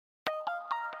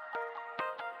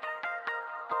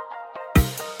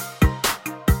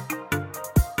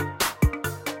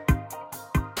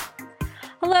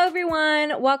Hello,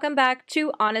 everyone. Welcome back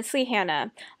to Honestly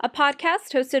Hannah, a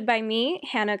podcast hosted by me,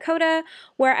 Hannah Coda,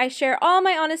 where I share all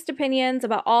my honest opinions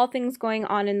about all things going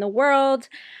on in the world.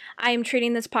 I am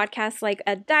treating this podcast like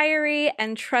a diary,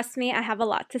 and trust me, I have a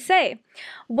lot to say.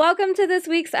 Welcome to this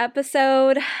week's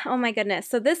episode. Oh my goodness.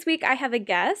 So this week I have a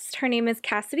guest. Her name is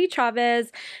Cassidy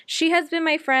Chavez. She has been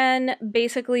my friend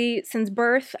basically since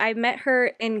birth. I met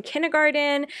her in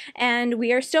kindergarten, and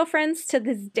we are still friends to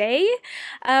this day.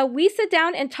 We sit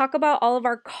down and talk about all of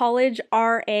our college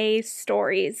RA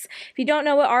stories. If you don't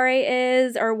know what RA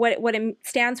is or what it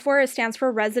stands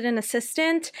for resident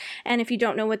assistant. And if you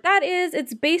don't know what that is,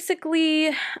 it's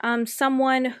basically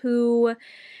someone who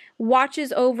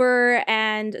watches over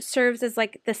and serves as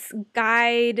like this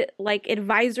guide, like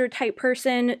advisor type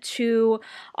person to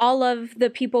all of the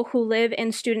people who live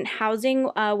in student housing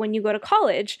when you go to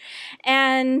college.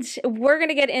 And we're going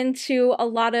to get into a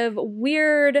lot of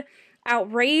weird,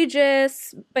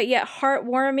 outrageous, but yet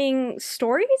heartwarming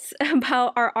stories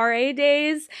about our RA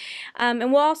days.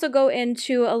 And we'll also go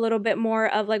into a little bit more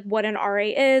of like what an RA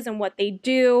is and what they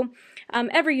do.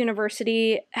 Every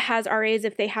university has RAs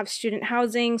if they have student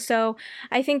housing, so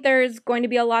I think there's going to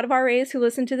be a lot of RAs who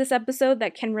listen to this episode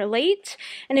that can relate.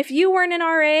 And if you weren't an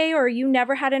RA or you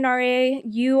never had an RA,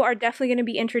 you are definitely going to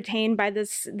be entertained by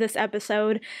this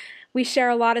episode. We share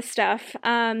a lot of stuff.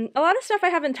 A lot of stuff I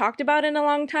haven't talked about in a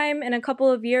long time, in a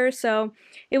couple of years, so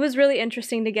it was really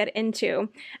interesting to get into.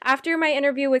 After my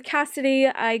interview with Cassidy,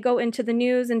 I go into the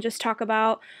news and just talk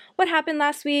about what happened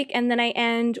last week, and then I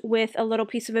end with a little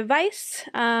piece of advice.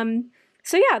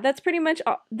 So yeah, that's pretty much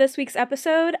this week's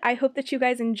episode. I hope that you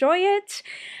guys enjoy it.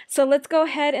 So let's go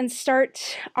ahead and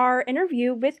start our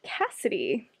interview with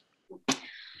Cassidy.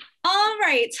 All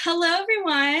right. Hello,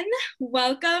 everyone.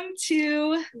 Welcome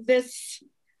to this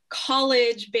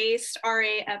college-based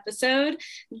RA episode.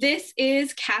 This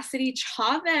is Cassidy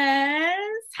Chavez.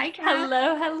 Hi, Cass.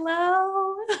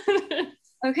 Hello.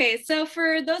 Okay, so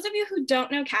for those of you who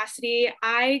don't know Cassidy,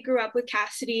 I grew up with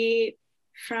Cassidy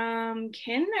from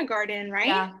kindergarten,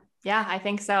 right? Yeah, I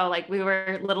think so. Like we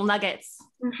were little nuggets.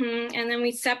 Mm-hmm. And then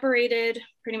we separated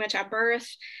pretty much at birth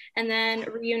and then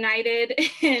reunited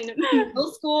in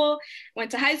middle school,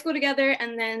 went to high school together,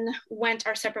 and then went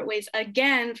our separate ways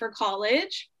again for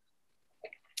college.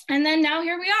 And then now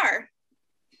here we are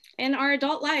in our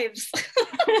adult lives.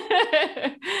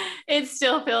 It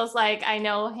still feels like I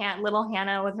know little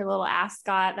Hannah with her little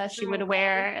ascot that she would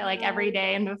wear like every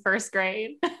day in the first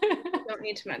grade. Don't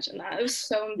need to mention that. It was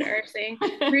so embarrassing.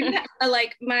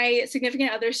 Like my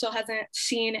significant other still hasn't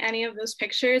seen any of those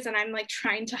pictures, and I'm like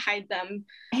trying to hide them.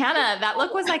 Hannah, that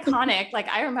look was iconic. Like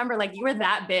I remember, like you were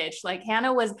that bitch. Like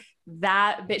Hannah was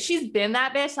that bitch. She's been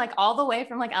that bitch like all the way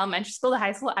from like elementary school to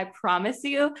high school. I promise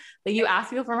you that you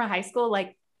ask people from her high school,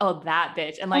 like, oh, that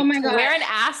bitch. And like to wear an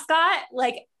ascot,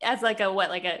 like as like a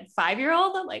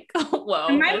 5-year-old? I'm like, oh, whoa.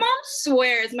 And my mom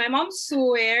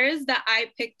swears that I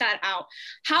picked that out.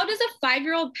 How does a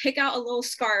 5-year-old pick out a little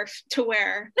scarf to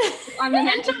wear?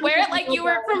 And to wear it like you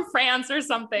were from France or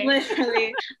something.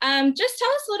 Literally. Just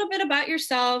tell us a little bit about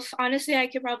yourself. Honestly, I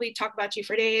could probably talk about you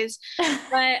for days,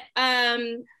 but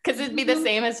because it'd be the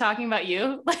same as talking about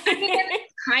you.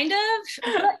 Kind of,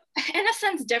 in a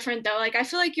sense different though. Like I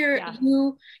feel like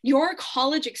your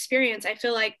college experience, I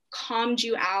feel like calmed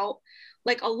you out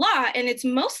like a lot, and it's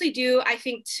mostly due, I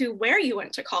think, to where you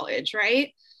went to college,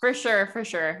 right? For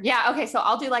sure. Yeah. Okay. So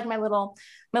I'll do like my little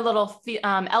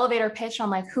elevator pitch on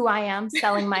like who I am,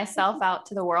 selling myself out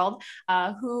to the world.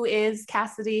 Who is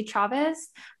Cassidy Chavez?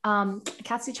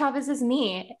 Cassidy Chavez is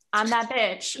me. I'm that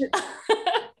bitch.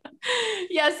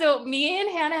 Yeah, so me and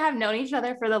Hannah have known each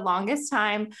other for the longest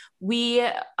time. We,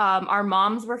 our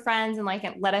moms were friends and like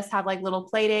let us have like little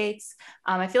play dates.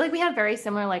 I feel like we have very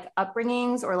similar like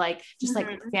upbringings or like just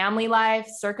like family life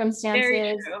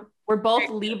circumstances. We're both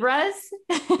Libras.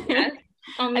 Yes.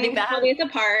 I think that is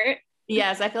apart.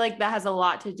 Yes, I feel like that has a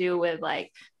lot to do with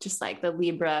like just like the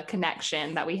Libra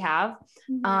connection that we have.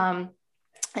 And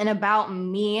about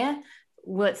me,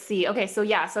 let's see. Okay. So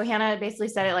Hannah basically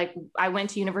said it like I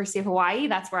went to University of Hawaii.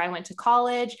 That's where I went to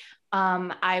college.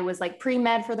 I was like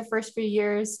pre-med for the first few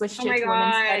years, switched to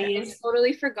women's studies. I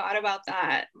totally forgot about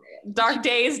that. Dark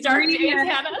days,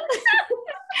 Hannah.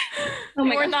 Oh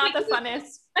my God. We're not the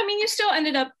funnest. I mean, you still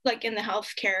ended up like in the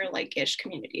healthcare like ish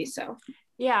community. So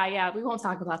yeah, we won't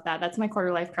talk about that. That's my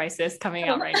quarter life crisis coming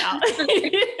out right now.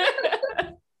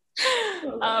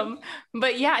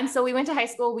 But yeah, and so we went to high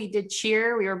school, we did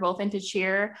cheer, we were both into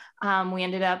cheer. We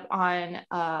ended up on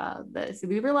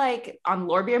we were like on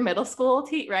Lorbeer Middle School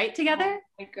right together.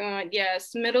 Oh my God,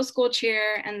 yes, middle school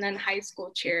cheer and then high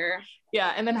school cheer.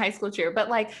 Yeah, and then high school cheer. But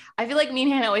like I feel like me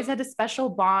and Hannah always had a special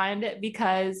bond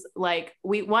because like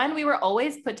we were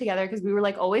always put together because we were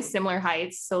like always similar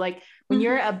heights. So like when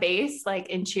you're a base like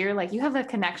in cheer, like you have a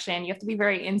connection. You have to be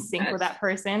very in sync with that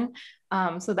person.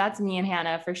 So that's me and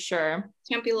Hannah for sure.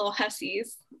 Can't be little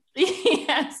hussies.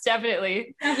 Yes,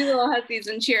 definitely. Can't be little hussies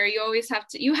in cheer. You always have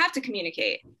to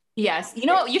communicate. Yes. You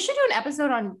know, you should do an episode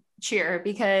on cheer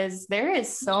because there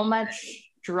is so much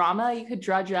drama you could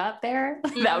drudge up there.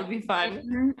 That would be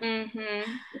fun.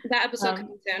 That episode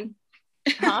coming soon.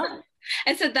 Huh?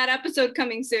 I said that episode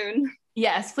coming soon.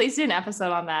 Yes, please do an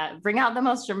episode on that. Bring out the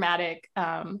most dramatic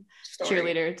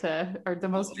cheerleader or the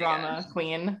most drama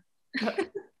queen.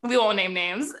 We won't name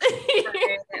names.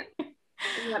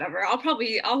 Whatever.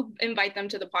 I'll invite them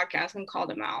to the podcast and call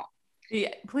them out.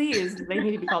 Yeah, please. They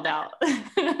need to be called out.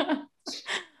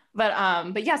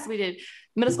 But yes, we did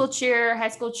middle school cheer, high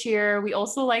school cheer. We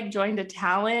also like joined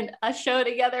a show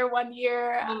together one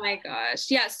year. Oh my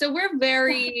gosh. Yeah. So we're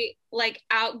very like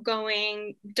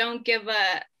outgoing. Don't give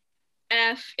a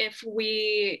F if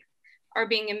we are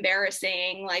being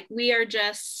embarrassing. Like we are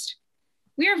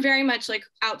very much like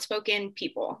outspoken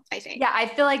people, I think. Yeah. I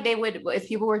feel like they would, if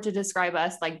people were to describe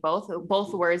us, like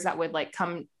both words that would like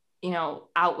come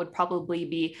out would probably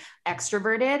be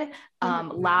extroverted,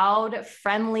 loud,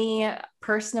 friendly,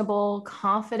 personable,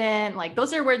 confident. Like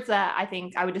those are words that I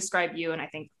think I would describe you. And I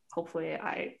think hopefully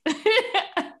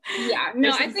yeah,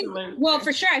 no, I think, well,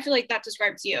 for sure. I feel like that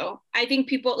describes you. I think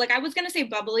people like, I was going to say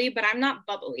bubbly, but I'm not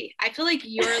bubbly. I feel like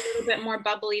you're a little bit more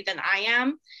bubbly than I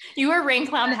am. You are Rain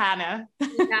Clown Hannah.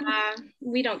 Yeah,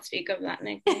 we don't speak of that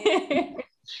nickname.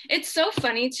 It's so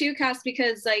funny too, Cass,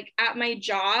 because like at my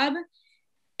job,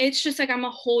 it's just like I'm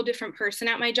a whole different person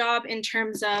at my job in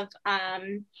terms of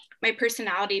my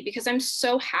personality, because I'm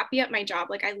so happy at my job.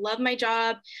 Like I love my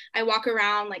job. I walk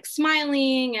around like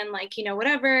smiling and like,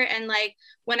 whatever. And like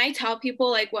when I tell people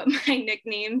like what my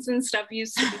nicknames and stuff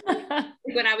used to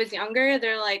be when I was younger,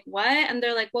 they're like, what? And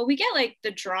they're like, well, we get like the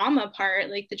drama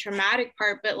part, like the dramatic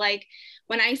part. But like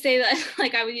when I say that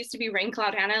like I used to be Rain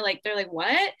Cloud Hannah, like they're like,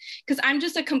 what? Because I'm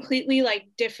just a completely like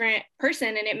different person.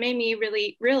 And it made me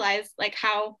really realize like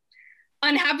how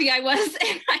unhappy I was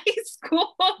in high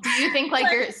school. Do you think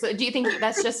like do you think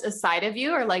that's just a side of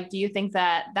you, or like do you think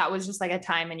that was just like a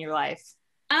time in your life?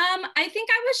 I think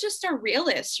I was just a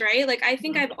realist, right? Like, I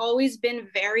think I've always been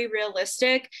very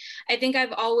realistic. I think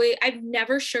I've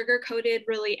never sugarcoated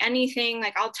really anything.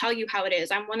 Like, I'll tell you how it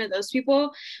is. I'm one of those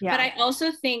people. Yeah. But I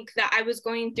also think that I was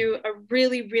going through a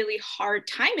really, really hard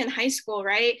time in high school,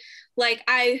 right? Like,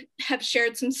 I have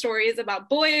shared some stories about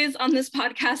boys on this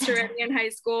podcast already in high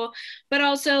school, but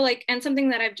also like, and something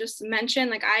that I've just mentioned,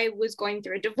 like I was going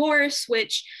through a divorce,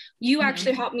 which you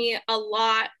actually helped me a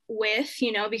lot with,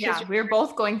 because we were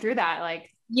both going through that. Like,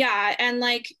 yeah. And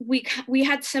like, we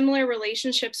had similar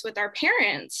relationships with our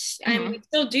parents, and we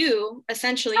still do,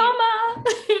 essentially.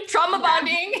 Trauma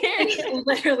bonding.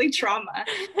 Literally trauma.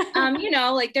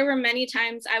 Like there were many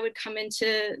times I would come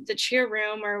into the cheer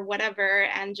room or whatever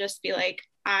and just be like,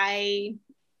 I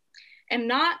am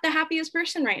not the happiest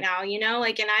person right now, and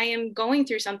I am going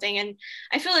through something. And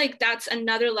I feel like that's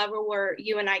another level where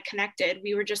you and I connected.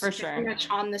 We were just pretty much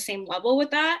on the same level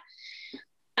with that.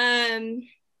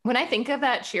 When I think of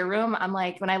that cheer room, I'm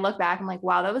like, when I look back, I'm like,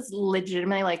 wow, that was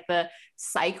legitimately like the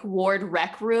psych ward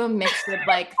rec room mixed with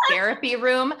like therapy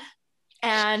room.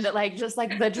 And like, just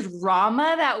like the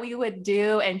drama that we would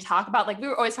do and talk about, like, we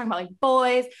were always talking about like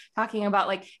boys, talking about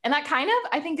like, and that kind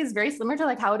of, I think is very similar to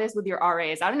like how it is with your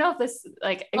RAs. I don't know if this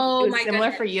like, is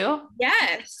similar for you.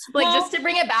 Yes. Like just to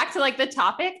bring it back to like the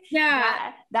topic.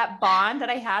 Yeah. That bond that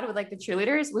I had with like the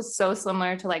cheerleaders was so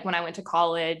similar to like when I went to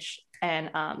college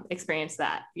and experience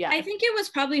that. Yeah. I think it was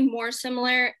probably more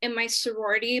similar in my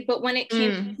sorority, but when it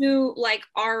came to like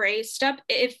RA stuff,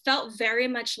 it felt very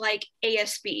much like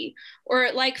ASB,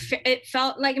 or like it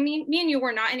felt like, me and you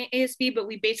were not in ASB, but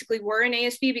we basically were in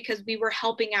ASB because we were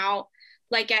helping out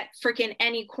like at freaking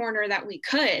any corner that we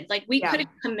could. Like we couldn't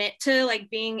commit to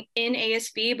like being in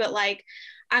ASB, but like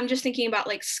I'm just thinking about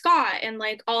like Scott and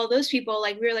like all those people,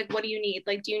 like we were like, what do you need?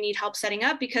 Like, do you need help setting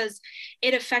up? Because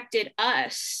it affected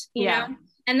us, you know?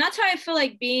 And that's how I feel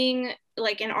like being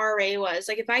like an RA was.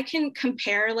 Like, if I can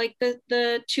compare like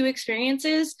the two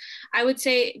experiences, I would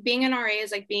say being an RA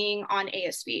is like being on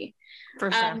ASB. For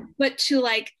sure. But to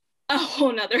like a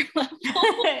whole nother level.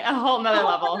 a whole nother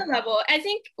level. I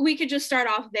think we could just start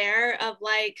off there of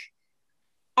like,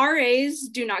 RAs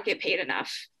do not get paid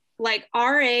enough. Like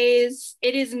RAs,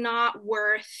 it is not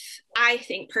worth, I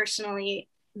think personally,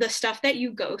 the stuff that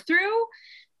you go through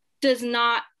does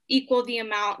not equal the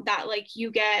amount that like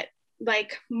you get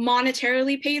like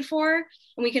monetarily paid for,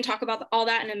 and we can talk about all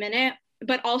that in a minute,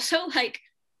 but also like,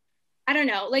 I don't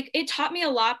know, like it taught me a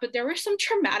lot, but there were some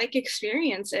traumatic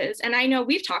experiences. And I know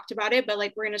we've talked about it, but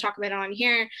like we're going to talk about it on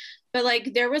here. But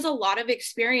like there was a lot of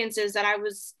experiences that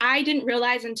I didn't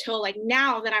realize until like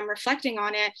now that I'm reflecting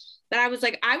on it, that I was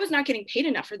like, I was not getting paid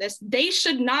enough for this. They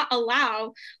should not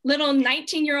allow little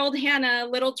 19-year-old Hannah,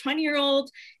 little 20-year-old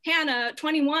Hannah,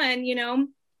 21, you know,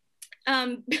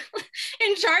 in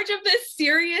charge of this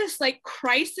serious like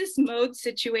crisis mode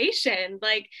situation.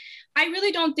 Like, I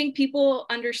really don't think people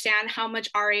understand how much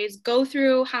RAs go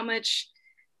through, how much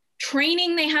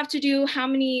training they have to do, how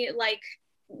many like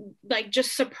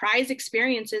just surprise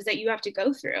experiences that you have to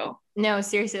go through. No,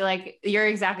 seriously, like you're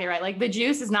exactly right. Like the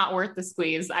juice is not worth the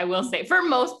squeeze, I will say. For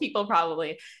most people,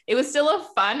 probably. It was still a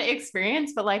fun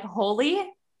experience, but like, holy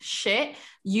shit,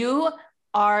 you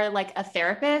are like a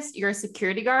therapist, you're a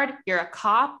security guard, you're a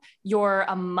cop, you're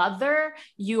a mother,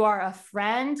 you are a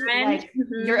friend. Like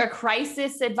you're a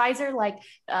crisis advisor, like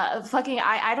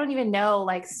I don't even know,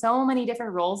 like so many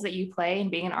different roles that you play in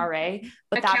being an RA.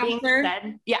 But a that counselor, being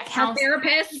said, yeah, counselor,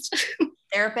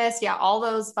 therapist, yeah, all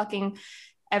those fucking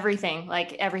everything,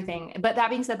 like everything. But that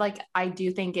being said, like I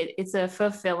do think it's a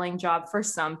fulfilling job for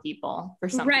some people.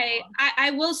 Right.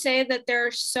 I will say that there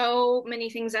are so many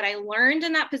things that I learned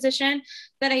in that position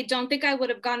that I don't think I would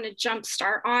have gotten a jump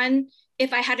start on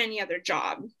if I had any other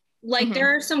job. Like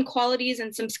there are some qualities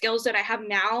and some skills that I have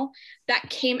now that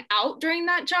came out during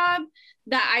that job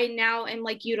that I now am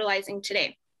like utilizing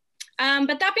today.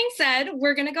 But that being said,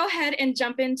 we're going to go ahead and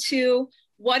jump into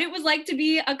what it was like to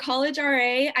be a college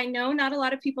RA. I know not a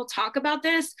lot of people talk about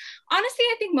this. Honestly,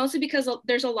 I think mostly because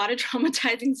there's a lot of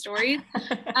traumatizing stories.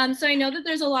 So I know that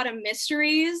there's a lot of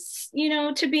mysteries, you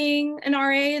know, to being an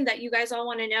RA, and that you guys all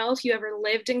want to know if you ever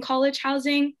lived in college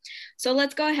housing. So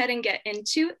let's go ahead and get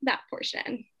into that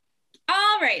portion.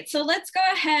 All right, so let's go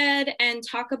ahead and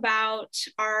talk about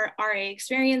our RA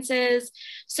experiences.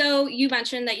 So you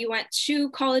mentioned that you went to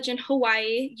college in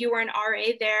Hawaii. You were an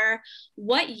RA there.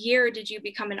 What year did you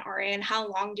become an RA, and how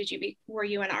long were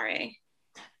you an RA?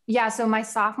 Yeah. So my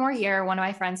sophomore year, one of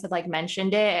my friends had like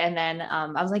mentioned it. And then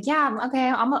I was like, yeah, okay,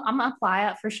 I'm gonna apply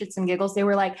it for shits and giggles. They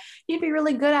were like, you'd be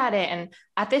really good at it. And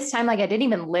at this time, like I didn't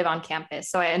even live on campus.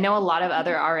 So I know a lot of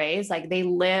other RAs, like they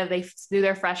do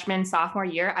their freshman, sophomore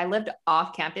year. I lived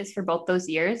off campus for both those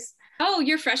years. Oh,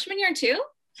 your freshman year too?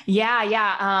 Yeah.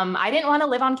 Yeah. I didn't want to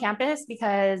live on campus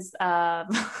because I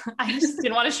just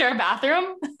didn't want to share a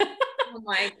bathroom. Oh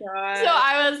my God. So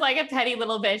I was like a petty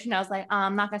little bitch, and I was like,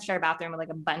 I'm not gonna share a bathroom with like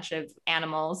a bunch of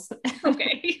animals.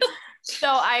 Okay. So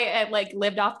I like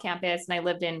lived off campus, and I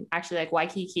lived in actually like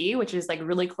Waikiki, which is like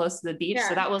really close to the beach. Yeah.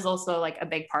 So that was also like a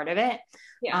big part of it.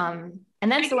 Yeah.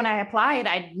 And then so when I applied,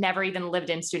 I'd never even lived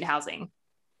in student housing.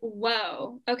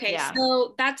 Whoa. Okay. Yeah.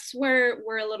 So that's where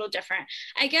we're a little different.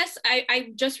 I guess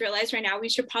I just realized right now we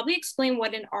should probably explain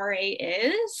what an RA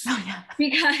is. Oh, yeah.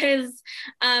 Because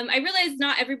I realized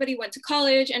not everybody went to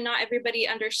college and not everybody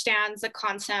understands the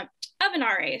concept of an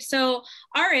RA. So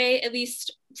RA, at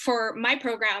least for my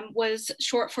program, was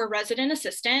short for resident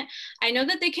assistant. I know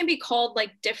that they can be called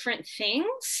like different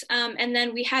things. And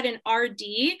then we had an RD,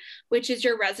 which is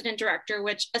your resident director,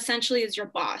 which essentially is your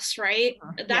boss, right?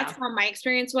 That's how my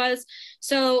experience was.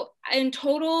 So in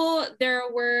total, there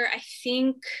were, I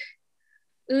think,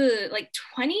 like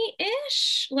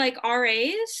 20-ish like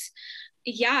RAs.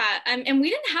 Yeah. And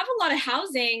we didn't have a lot of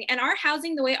housing, and our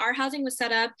housing, the way our housing was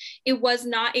set up, it was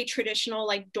not a traditional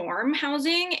like dorm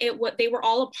housing. They were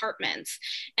all apartments,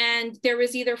 and there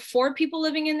was either 4 people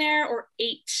living in there or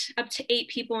up to 8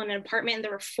 people in an apartment. And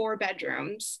there were 4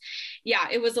 bedrooms. Yeah,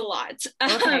 it was a lot.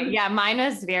 Okay. Yeah. Mine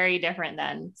was very different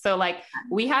then. So like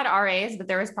we had RAs, but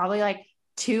there was probably like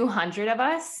 200 of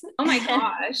us. Oh my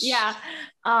gosh. Yeah.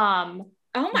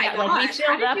 Oh my God. Like we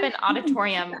filled up an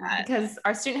auditorium because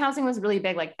our student housing was really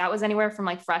big. Like that was anywhere from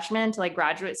like freshman to like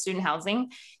graduate student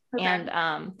housing. Okay.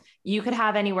 And you could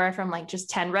have anywhere from like just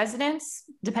 10 residents,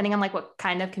 depending on like what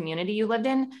kind of community you lived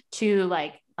in, to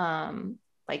like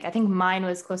I think mine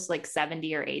was close to like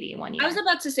 70 or 80 one year. I was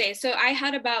about to say, so I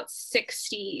had about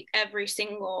 60 every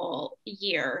single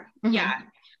year. Mm-hmm. Yeah.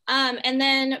 And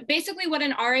then basically what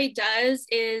an RA does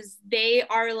is they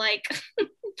are like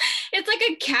It's like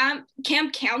a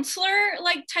camp counselor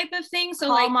like type of thing. So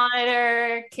Hall like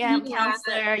monitor, camp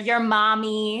counselor, your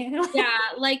mommy. Yeah,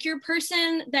 like your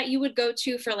person that you would go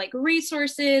to for like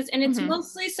resources, and it's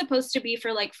mostly supposed to be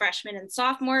for like freshmen and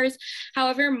sophomores.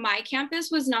 However, my campus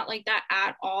was not like that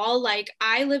at all. Like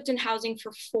I lived in housing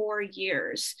for 4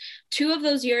 years. 2 of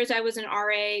those years I was an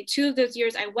RA, 2 of those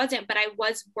years I wasn't, but I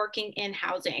was working in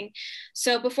housing.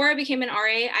 So before I became an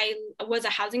RA, I was a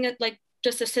housing like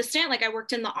just assistant, like I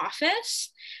worked in the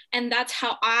office, and that's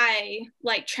how I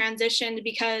like transitioned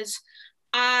because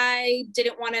I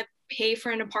didn't want to pay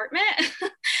for an apartment.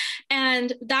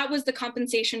 And that was the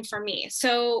compensation for me.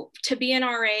 So to be an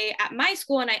RA at my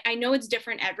school, and I know it's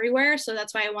different everywhere, so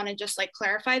that's why I want to just like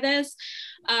clarify this.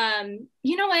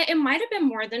 You know what? It might have been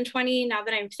more than 20 now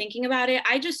that I'm thinking about it.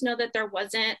 I just know that there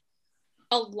wasn't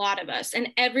a lot of us, and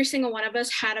every single one of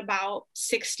us had about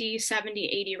 60, 70,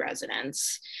 80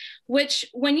 residents, which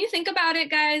when you think about it,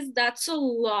 guys, that's a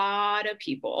lot of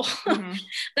people.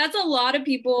 That's a lot of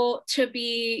people to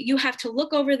be, you have to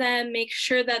look over them, make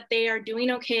sure that they are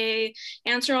doing okay,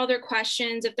 answer all their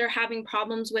questions. If they're having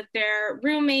problems with their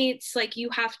roommates, like you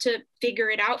have to figure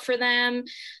it out for them.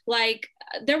 Like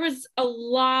there was a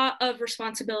lot of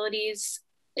responsibilities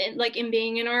in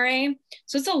being an RA.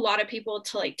 So it's a lot of people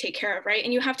to like take care of, right?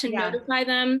 And you have to notify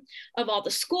them of all the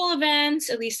school events,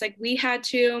 at least like we had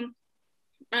to.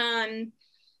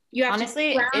 You have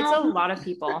honestly, it's a lot of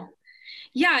people.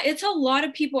 Yeah, it's a lot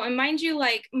of people. And mind you,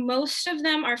 like most of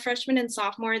them are freshmen and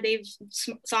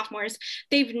sophomores.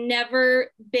 They've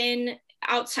never been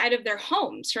outside of their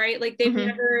homes, right? Like they've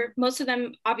never, most of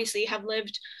them obviously have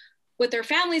lived with their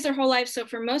families their whole life. So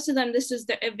for most of them, this is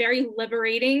a very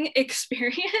liberating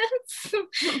experience,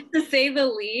 to say the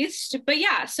least. But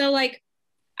yeah, so like,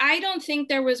 I don't think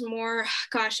there was more,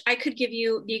 gosh, I could give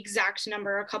you the exact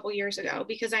number a couple years ago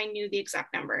because I knew the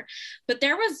exact number, but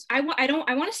there was, I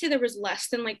want to say there was less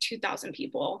than like 2,000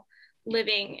 people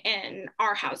living in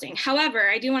our housing. However,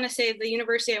 I do want to say the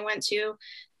university I went to,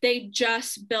 they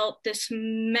just built this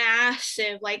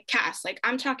massive like cast, like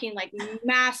I'm talking like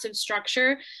massive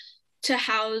structure to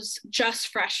house just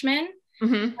freshmen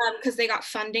because they got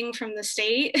funding from the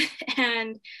state.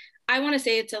 And I want to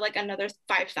say it's like another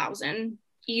 5,000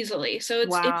 easily. So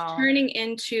it's turning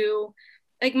into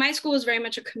like my school is very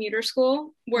much a commuter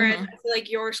school, whereas I feel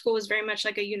like your school is very much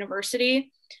like a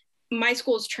university. My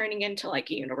school is turning into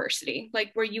like a university,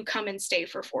 like where you come and stay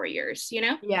for 4 years, you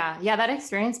know? Yeah. That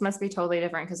experience must be totally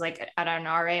different. Cause like at an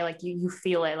RA, like you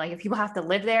feel it. Like if people have to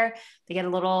live there, they get a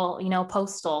little,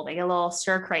 postal, they get a little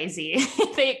stir crazy.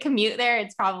 If they commute there,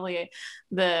 it's probably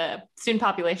the student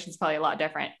population is probably a lot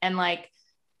different. And like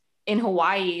in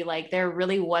Hawaii, like there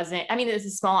really wasn't, I mean, it's a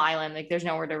small island, like there's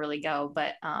nowhere to really go,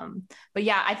 but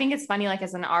yeah, I think it's funny, like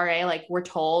as an RA, like we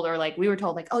were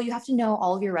told like, oh, you have to know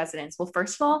all of your residents. Well,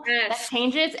 first of all, that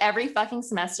changes every fucking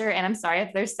semester. And I'm sorry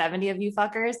if there's 70 of you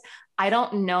fuckers, I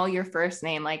don't know your first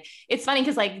name. Like, it's funny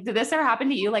because like, did this ever happen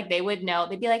to you? Like they would know,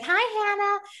 they'd be like, hi,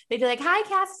 Hannah. They'd be like, hi,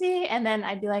 Cassie. And then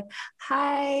I'd be like,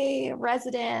 hi,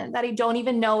 resident that I don't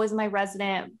even know is my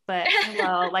resident, but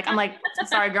hello. Like, I'm like,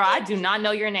 sorry, girl, I do not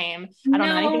know your name. I don't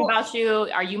know anything about you.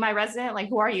 Are you my resident? Like,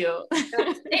 who are you?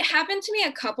 It happened to me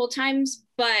a couple times,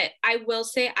 but I will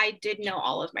say I did know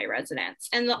all of my residents.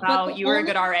 And you were a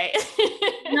good RA.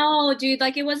 No, dude,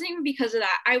 like it wasn't even because of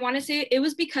that. I want to say it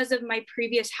was because of my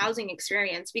previous housing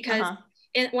experience, because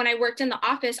when I worked in the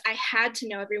office, I had to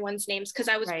know everyone's names because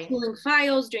I was pulling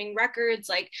files, doing records.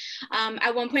 Like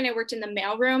at one point I worked in the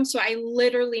mailroom, so I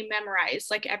literally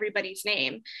memorized like everybody's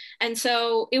name. And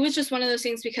so it was just one of those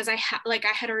things because I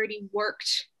had already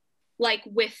worked like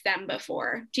with them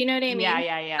before. Do you know what I mean?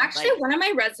 Yeah. Actually, one of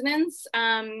my residents,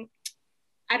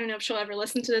 I don't know if she'll ever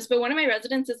listen to this, but one of my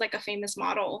residents is like a famous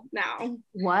model now.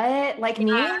 What? Like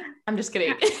me? I'm just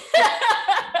kidding.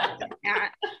 Yeah.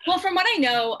 Well, from what I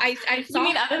know, I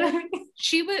saw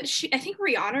she I think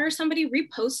Rihanna or somebody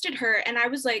reposted her, and I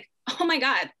was like, oh my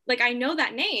God, like I know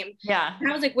that name. Yeah.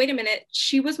 And I was like, wait a minute,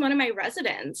 she was one of my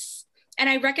residents. And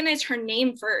I recognized her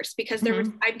name first because there was,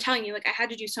 I'm telling you, like I had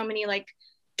to do so many like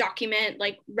document,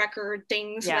 like record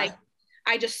things, like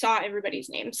I just saw everybody's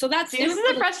name. So this is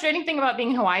the frustrating thing about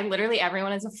being in Hawaii. Literally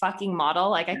everyone is a fucking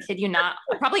model. Like I kid you not.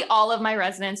 Probably all of my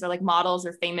residents are like models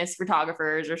or famous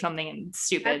photographers or something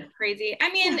stupid. That's crazy.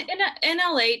 I mean, in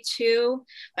LA too.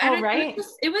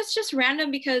 It was just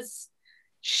random because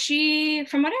she,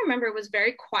 from what I remember, was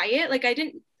very quiet. Like I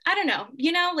don't know,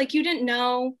 like you didn't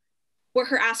know what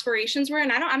her aspirations were.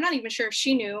 And I'm not even sure if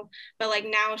she knew, but like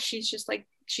now she's just like,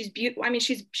 she's beautiful. I mean,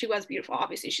 she was beautiful.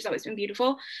 Obviously, she's always been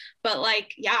beautiful, but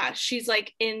like, yeah, she's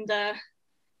like in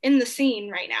the scene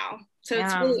right now. So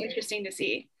it's really interesting to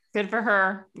see. Good for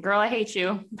her. Girl, I hate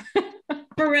you.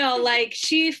 For real, like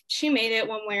she made it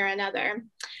one way or another.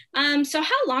 So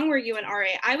how long were you in RA?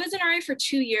 I was in RA for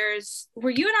 2 years. Were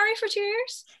you in RA for 2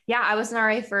 years? Yeah, I was in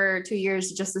RA for 2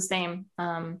 years, just the same.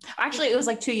 Actually, it was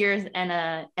like 2 years and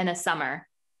a summer.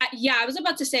 Yeah, I was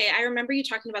about to say, I remember you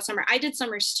talking about summer. I did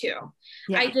summers too.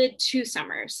 Yeah. I did 2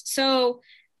 summers. So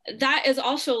that is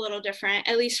also a little different,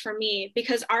 at least for me,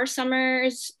 because our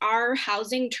summers, our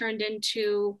housing turned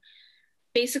into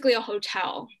basically a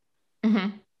hotel.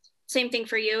 Mm-hmm. Same thing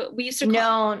for you. We used to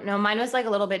no, mine was like a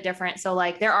little bit different. So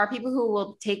like there are people who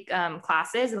will take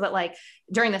classes, but like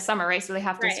during the summer, right? So they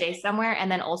have to stay somewhere.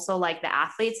 And then also like the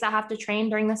athletes that have to train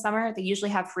during the summer, they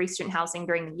usually have free student housing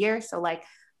during the year. So like,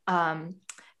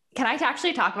 can I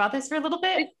actually talk about this for a little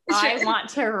bit? Sure. I want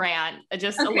to rant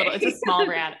just a little. It's a small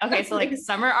rant. Okay. So like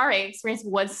summer RA experience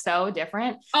was so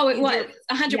different. Oh, it was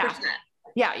 100%.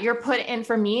 Yeah. You're put in,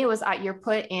 for me, it was you're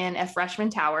put in a freshman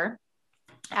tower.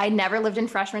 I never lived in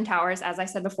freshman towers, as I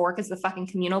said before, because the fucking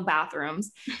communal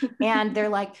bathrooms. And they're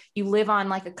like, you live on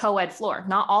like a co-ed floor.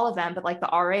 Not all of them, but like the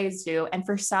RAs do. And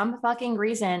for some fucking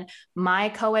reason, my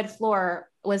co-ed floor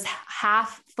was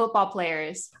half football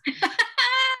players.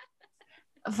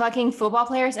 Fucking football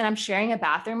players. And I'm sharing a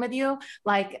bathroom with you.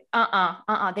 Like,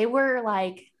 They were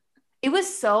like, it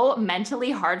was so mentally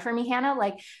hard for me, Hannah.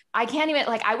 Like, I can't even,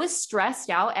 like, I was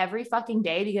stressed out every fucking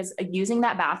day because using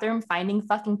that bathroom, finding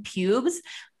fucking pubes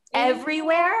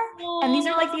everywhere. And these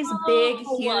are like these big,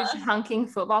 huge, hunking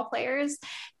football players.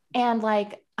 And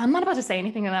like, I'm not about to say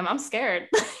anything to them. I'm scared.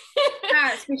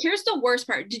 Yes, but here's the worst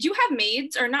part. Did you have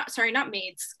maids or not? Sorry, not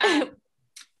maids.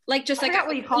 Like just like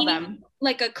what you call them,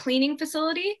 like a cleaning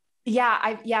facility.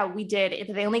 Yeah, we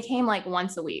did. They only came like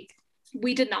once a week.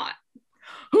 We did not.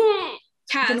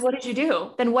 Cass, then what did you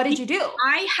do?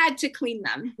 I had to clean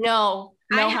them. No,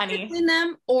 I had honey. to clean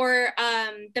them, or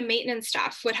the maintenance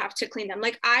staff would have to clean them.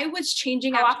 Like I was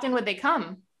changing. How often would they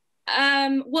come?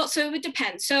 Well, so it would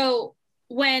depend. So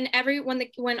when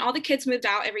all the kids moved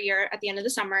out every year at the end of the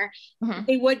summer,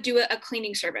 they would do a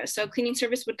cleaning service. So cleaning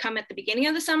service would come at the beginning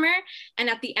of the summer and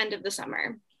at the end of the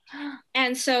summer.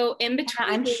 And so in between,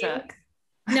 I'm shook.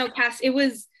 No, Cass, it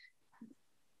was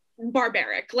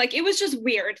barbaric. Like it was just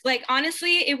weird. Like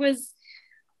honestly, it was.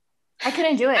 I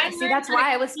couldn't do it. See, that's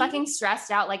why I was fucking stressed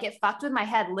out. Like it fucked with my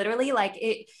head. Literally, like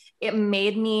it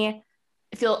made me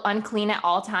feel unclean at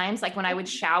all times. Like when I would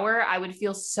shower, I would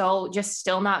feel so just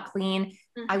still not clean.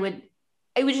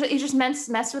 It just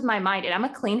messed with my mind. And I'm a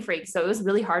clean freak. So it was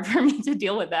really hard for me to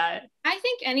deal with that. I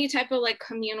think any type of like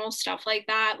communal stuff like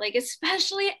that, like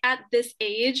especially at this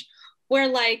age where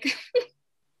like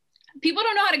people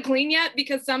don't know how to clean yet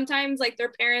because sometimes like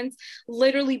their parents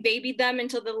literally babied them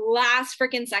until the last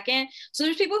freaking second. So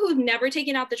there's people who've never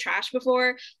taken out the trash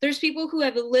before. There's people who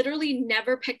have literally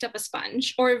never picked up a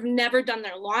sponge or have never done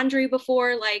their laundry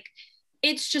before. Like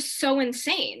it's just so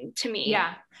insane to me.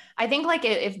 Yeah. I think like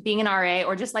if being an RA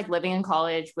or just like living in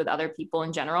college with other people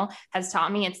in general has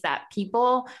taught me, it's that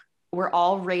people we're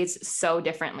all raised so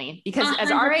differently because 100%.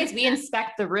 As RAs, we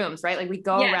inspect the rooms, right? Like we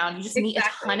go around, you just meet a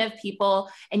ton of people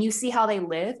and you see how they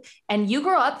live. And you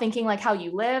grow up thinking like how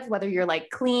you live, whether you're like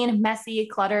clean, messy,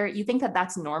 clutter, you think that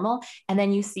that's normal. And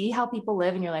then you see how people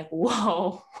live and you're like,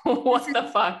 whoa, what the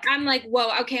fuck? I'm like,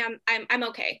 whoa, okay, I'm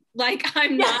okay. Like,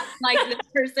 I'm not like this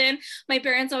person. My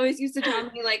parents always used to tell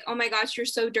me like, oh my gosh, you're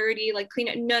so dirty. Like clean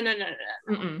it.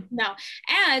 No.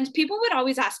 And people would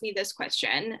always ask me this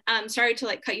question. Sorry to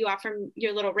like cut you off from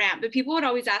your little rant, but people would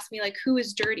always ask me like, who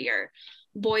is dirtier,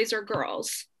 boys or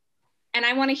girls? And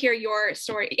I want to hear your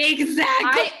story.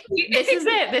 Exactly. This is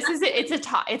it. It's a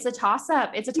toss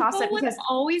up. It's a toss up because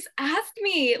always ask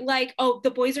me like, oh,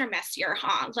 the boys are messier,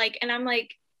 huh? Like, and I'm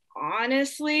like,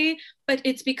 honestly, but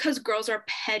it's because girls are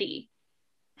petty.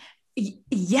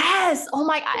 Yes. Oh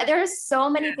my God. There's so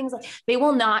many things like they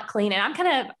will not clean.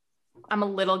 And I'm a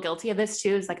little guilty of this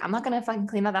too. It's like, I'm not going to fucking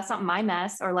clean that. That's not my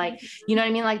mess. Or like, you know what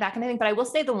I mean? Like that kind of thing. But I will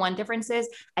say the one difference is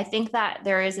I think that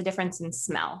there is a difference in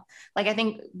smell. Like I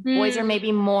think boys are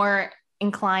maybe more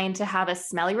inclined to have a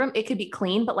smelly room. It could be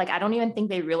clean, but like, I don't even think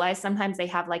they realize sometimes they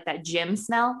have like that gym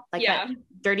smell, like that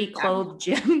dirty clothed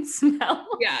gym smell.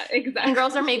 Yeah, exactly. And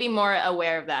girls are maybe more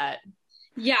aware of that.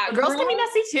 Yeah. But girls can be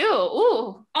messy too.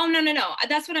 Ooh. Oh, no.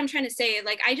 That's what I'm trying to say.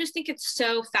 Like, I just think it's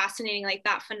so fascinating, like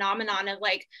that phenomenon of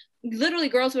like literally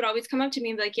girls would always come up to me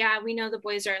and be like, yeah, we know the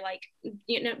boys are like,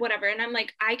 you know, whatever. And I'm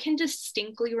like, I can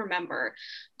distinctly remember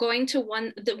going to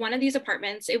one of these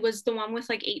apartments. It was the one with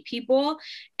like 8 people.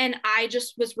 And I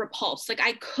just was repulsed. Like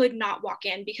I could not walk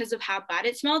in because of how bad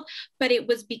it smelled. But it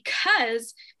was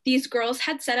because these girls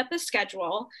had set up a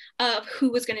schedule of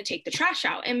who was going to take the trash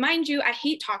out. And mind you, I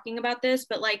hate talking about this,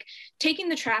 but like taking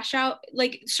the trash out,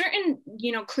 like certain,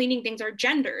 you know, cleaning things are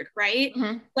gendered, right?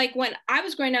 Mm-hmm. Like when I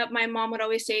was growing up, my mom would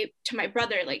always say to my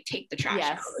brother, like, take the trash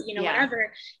out, you know,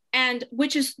 whatever. And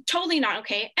which is totally not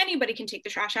okay. Anybody can take the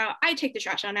trash out. I take the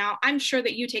trash out now. I'm sure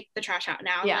that you take the trash out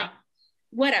now. Yeah. Like,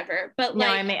 whatever. But no,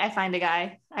 like, I find a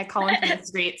guy, I call him from the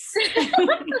streets.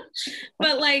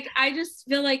 But like, I just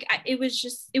feel like it was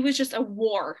just a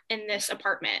war in this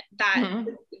apartment that mm-hmm.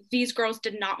 these girls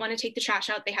did not want to take the trash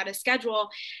out. They had a schedule.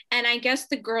 And I guess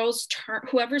the girls' turn,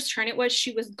 whoever's turn it was,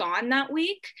 she was gone that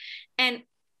week. And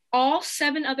all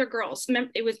 7 other girls,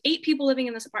 it was 8 people living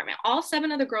in this apartment. All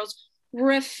 7 other girls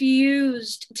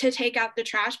refused to take out the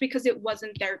trash because it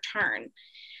wasn't their turn.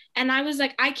 And I was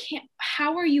like, I can't,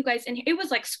 how are you guys in here? It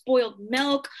was like spoiled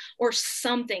milk or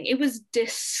something. It was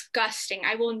disgusting.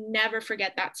 I will never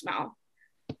forget that smell.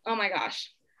 Oh my gosh.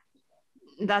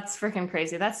 That's freaking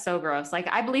crazy. That's so gross. Like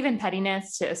I believe in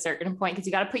pettiness to a certain point, because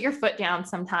you got to put your foot down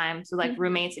sometimes with like mm-hmm.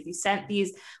 roommates. If you sent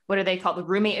these, what are they called? The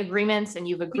roommate agreements, and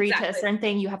you've agreed to a certain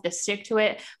thing, you have to stick to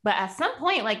it. But at some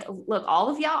point, like, look,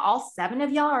 all 7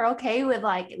 of y'all are okay with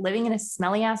like living in a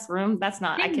smelly ass room. That's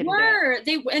not, I couldn't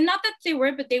do it. And not that they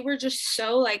were, but they were just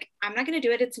so like, I'm not going to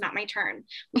do it. It's not my turn.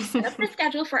 We set up the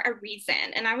schedule for a reason.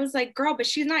 And I was like, girl, but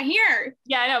she's not here.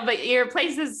 Yeah, I know, but your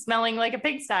place is smelling like a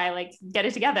pigsty. Like, get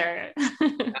it together.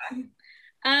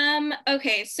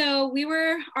 Okay, so we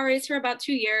were RAs for about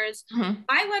 2 years. Mm-hmm.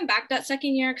 I went back that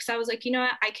second year because I was like, you know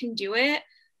what, I can do it.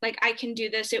 Like I can do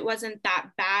this. It wasn't that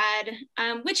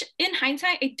bad. Which in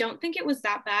hindsight, I don't think it was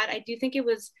that bad. I do think it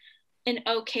was an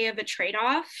okay of a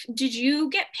trade-off. Did you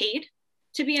get paid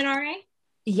to be an RA?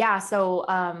 Yeah. So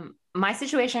my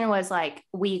situation was like,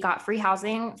 we got free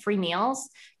housing, free meals,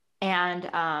 and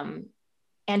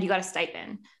you got a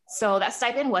stipend. So that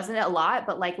stipend wasn't a lot,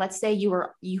 but like, let's say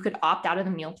you could opt out of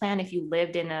the meal plan if you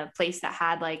lived in a place that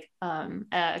had like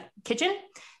a kitchen,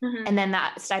 mm-hmm. and then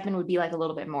that stipend would be like a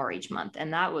little bit more each month.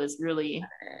 And that was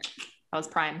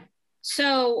prime.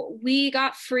 So we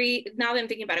got free, now that I'm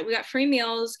thinking about it, we got free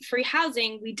meals, free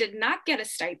housing. We did not get a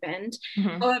stipend.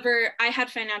 Mm-hmm. However, I had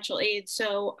financial aid,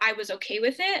 so I was okay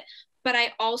with it. But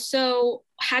I also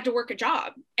had to work a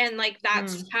job. And like,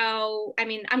 that's how, I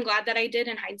mean, I'm glad that I did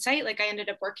in hindsight. Like I ended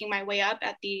up working my way up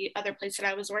at the other place that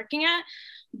I was working at.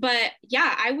 But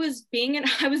yeah, I was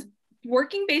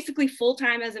working basically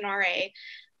full-time as an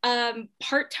RA,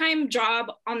 part-time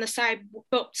job on the side,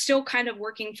 but still kind of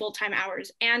working full-time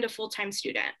hours, and a full-time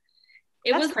student.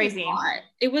 That's was crazy.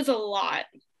 It was a lot,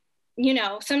 you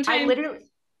know, sometimes. I literally,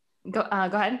 go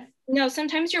ahead. No,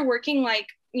 sometimes you're working like,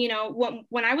 you know,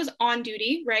 when I was on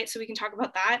duty, right? So we can talk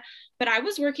about that, but I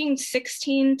was working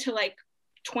 16 to like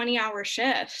 20-hour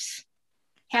shifts.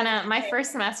 Hannah, my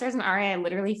first semester as an RA, I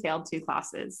literally failed 2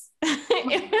 classes.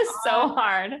 It was so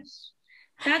hard.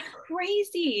 That's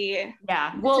crazy.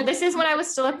 Yeah. Well, this is when I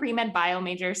was still a pre-med bio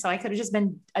major, so I could have just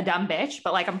been a dumb bitch,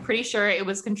 but like, I'm pretty sure it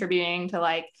was contributing to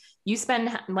like, you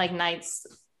spend like nights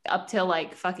up till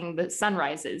like fucking the sun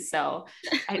rises. So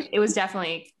it was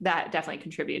definitely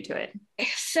contributed to it.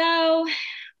 So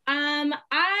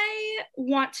I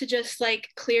want to just like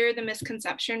clear the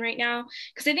misconception right now,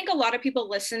 because I think a lot of people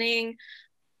listening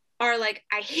are like,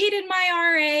 I hated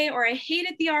my RA, or I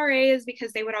hated the RAs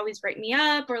because they would always write me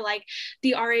up, or like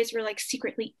the RAs were like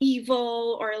secretly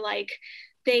evil, or like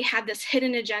they had this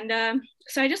hidden agenda.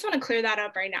 So I just want to clear that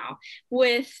up right now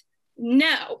with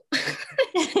no.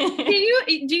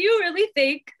 do you really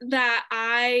think that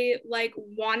I like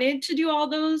wanted to do all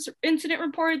those incident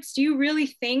reports? Do you really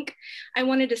think I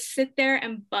wanted to sit there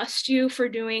and bust you for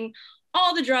doing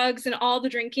all the drugs and all the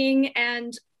drinking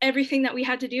and everything that we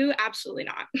had to do? Absolutely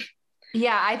not.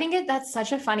 Yeah, I think that's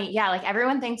such a funny, like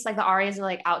everyone thinks like the RAs are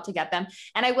like out to get them.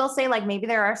 And I will say like, maybe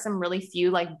there are some really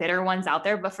few like bitter ones out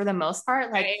there, but for the most part,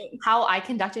 like how I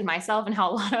conducted myself and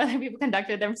how a lot of other people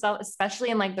conducted themselves, especially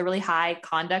in like the really high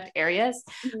conduct areas,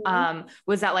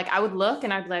 was that like, I would look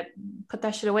and I'd be like, put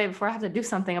that shit away before I have to do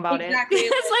something about it.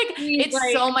 It's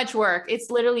like, so much work.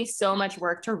 It's literally so much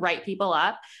work to write people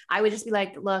up. I would just be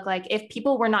like, look, like if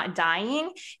people were not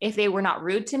dying, if they were not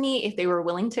rude to me, if they were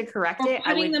willing to correct it,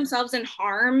 putting themselves in doesn't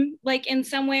harm like in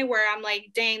some way where I'm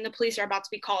like, dang, the police are about to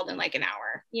be called in like an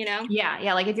hour, you know?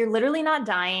 Yeah. Like if you're literally not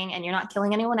dying and you're not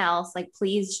killing anyone else, like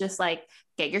please just like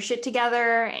get your shit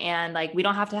together and like we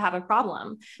don't have to have a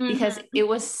problem because it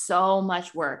was so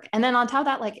much work. And then on top of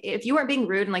that, like if you weren't being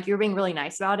rude and like you were being really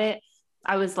nice about it,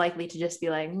 I was likely to just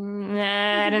be like,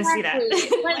 nah, I didn't see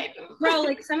that. Like, bro,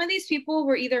 like some of these people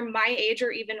were either my age or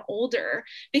even older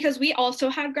because we also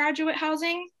had graduate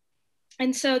housing.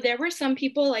 And so there were some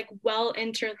people like well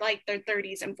into like their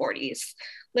 30s and 40s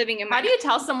living in my How do you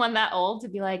tell someone that old to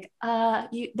be like,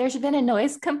 there's been a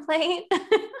noise complaint?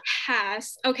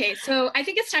 Pass. Okay, so I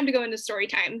think it's time to go into story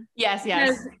time. Yes.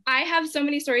 Because I have so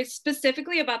many stories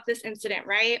specifically about this incident,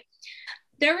 right?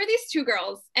 There were these two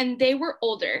girls and they were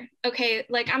older. Okay.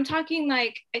 Like I'm talking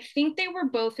like, I think they were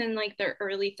both in like their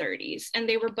early 30s and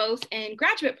they were both in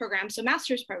graduate programs, so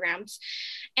master's programs.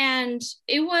 And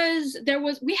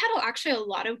we had actually a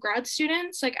lot of grad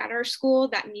students like at our school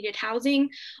that needed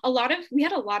housing. We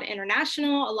had a lot of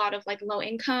international, a lot of like low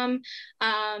income,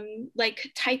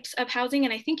 like types of housing.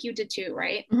 And I think you did too,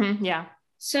 right? Mm-hmm, yeah.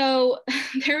 So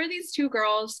there were these two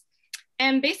girls.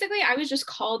 And basically, I was just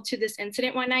called to this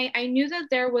incident one night. I knew that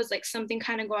there was like something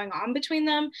kind of going on between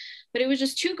them, but it was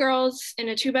just two girls in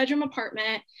a 2-bedroom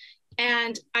apartment.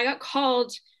 And I got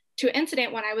called to an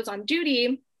incident when I was on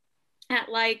duty at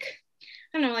like,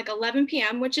 I don't know, like 11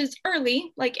 p.m., which is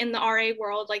early, like in the RA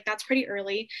world, like that's pretty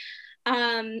early.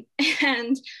 And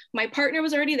my partner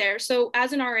was already there. So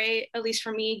as an RA, at least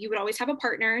for me, you would always have a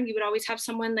partner. You would always have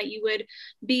someone that you would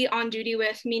be on duty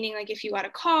with, meaning like if you got a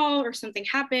call or something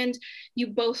happened, you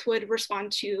both would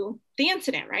respond to the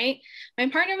incident, right? My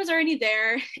partner was already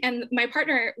there. And my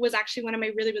partner was actually one of my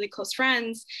really, really close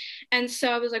friends. And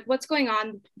so I was like, what's going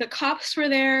on? The cops were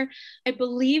there. I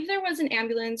believe there was an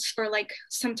ambulance for like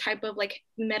some type of like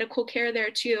medical care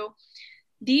there too.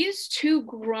 These two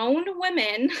grown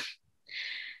women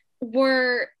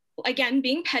were again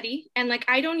being petty, and like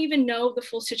I don't even know the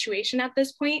full situation at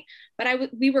this point,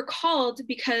 but we were called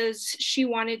because she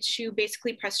wanted to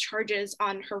basically press charges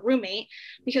on her roommate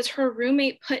because her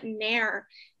roommate put Nair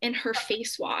in her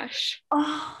face wash.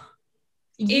 Oh,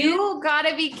 you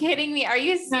gotta be kidding me. Are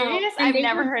you serious? No, I've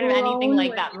never heard of anything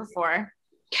like that before.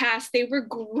 Cass, they were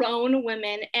grown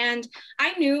women, and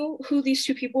I knew who these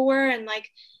two people were, and like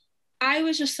I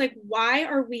was just like, why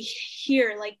are we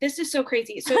here? Like, this is so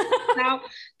crazy. So now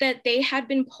that they had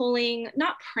been pulling,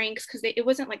 not pranks, because it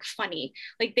wasn't like funny,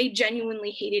 like they genuinely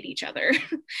hated each other.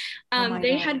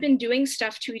 They had been doing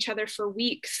stuff to each other for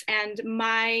weeks. And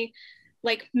my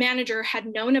like manager had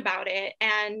known about it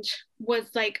and was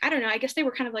like, I don't know, I guess they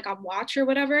were kind of like on watch or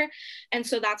whatever. And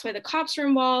so that's why the cops were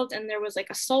involved. And there was like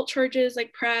assault charges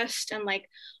like pressed and like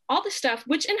all this stuff,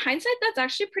 which in hindsight, that's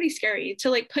actually pretty scary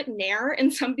to like put Nair in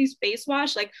somebody's face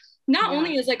wash. Like not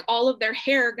only is like all of their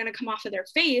hair going to come off of their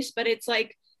face, but it's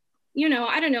like, you know,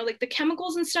 I don't know, like the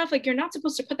chemicals and stuff, like you're not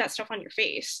supposed to put that stuff on your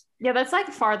face. Yeah, that's like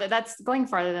that's going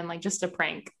farther than like just a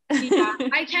prank. Yeah,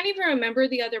 I can't even remember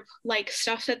the other like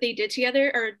stuff that they did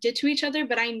together or did to each other,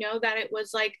 but I know that it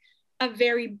was like a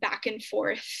very back and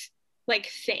forth like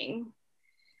thing.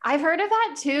 I've heard of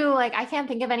that too. Like I can't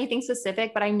think of anything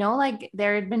specific, but I know like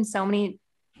there had been so many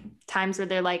times where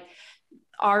they're like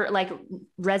are like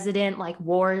resident like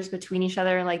wars between each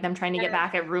other and like them trying to get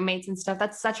back at roommates and stuff.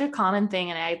 That's such a common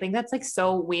thing. And I think that's like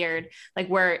so weird, like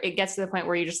where it gets to the point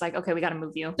where you're just like, okay, we got to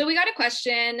move you. So we got a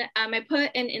question. I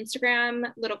put an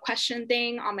Instagram little question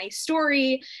thing on my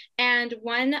story, and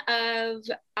one of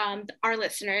our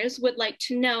listeners would like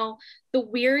to know the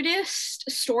weirdest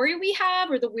story we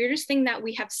have or the weirdest thing that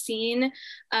we have seen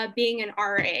being an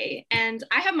RA. And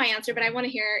I have my answer, but I want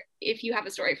to hear if you have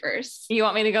a story first. You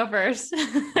want me to go first?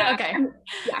 Okay.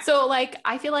 Yeah. So like,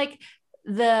 I feel like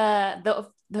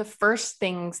the first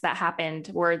things that happened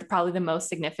were probably the most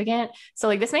significant. So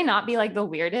like, this may not be like the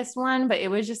weirdest one, but it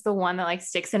was just the one that like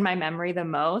sticks in my memory the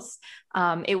most.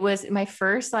 It was my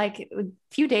first like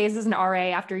few days as an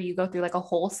RA after you go through like a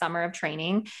whole summer of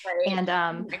training. Right. And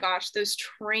oh my gosh, those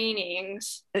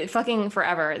trainings fucking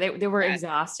forever. They were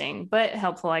exhausting, but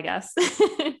helpful, I guess.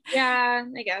 Yeah,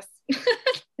 I guess.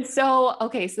 So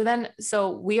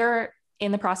we are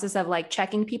in the process of like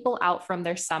checking people out from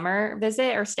their summer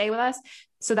visit or stay with us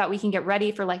so that we can get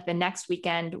ready for like the next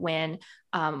weekend when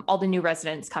all the new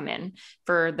residents come in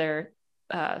for their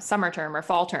summer term or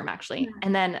fall term actually. Yeah.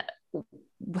 And then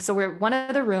so we're one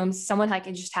of the rooms, someone like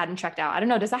just hadn't checked out. I don't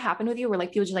know. Does that happen with you where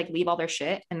like people just like leave all their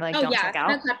shit and like don't check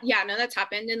out? Yeah, no, that's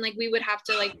happened. And like we would have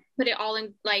to like put it all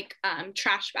in like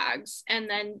trash bags and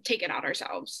then take it out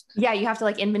ourselves. Yeah, you have to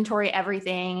like inventory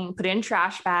everything, put it in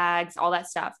trash bags, all that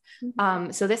stuff.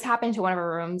 So this happened to one of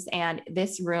our rooms, and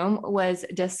this room was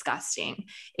disgusting.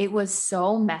 It was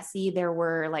so messy. There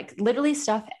were like literally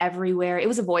stuff everywhere. It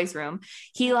was a boys' room.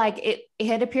 He like it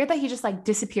had appeared that he just like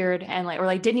disappeared and like or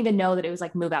like didn't even know that it was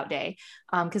like move out day.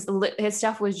 Because his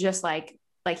stuff was just like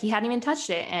he hadn't even touched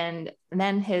it. And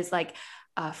then his like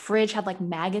fridge had like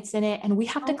maggots in it, and we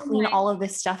have to clean all of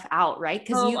this stuff out, right?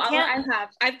 Because you can't.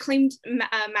 I've cleaned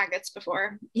maggots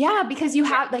before. Yeah, because you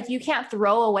have like you can't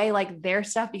throw away like their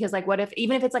stuff, because like what if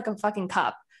even if it's like a fucking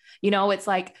cup, it's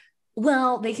like,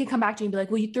 well, they could come back to you and be like,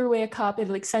 well, you threw away a cup,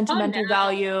 it's like sentimental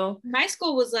value. My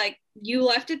school was like, you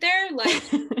left it there, like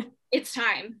it's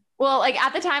time. Well, like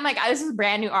at the time, like I was a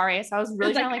brand new RA, so I was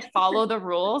really trying to like follow the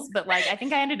rules. But like I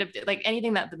think I ended up like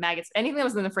anything that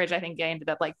was in the fridge, I think I ended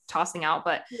up like tossing out.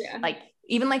 But like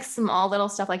even like small little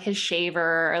stuff like his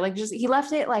shaver, or like just he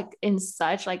left it like in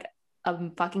such like a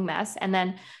fucking mess. And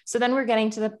then we're getting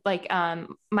to the like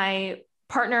my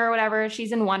partner or whatever,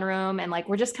 she's in one room, and like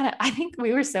we're just kind of, I think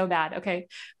we were so bad. Okay,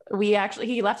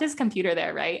 he left his computer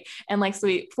there, right? And like so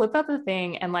we flip up the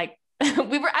thing, and like I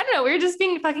don't know, we were just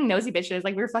being fucking nosy bitches.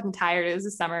 Like we were fucking tired. It was the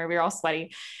summer. We were all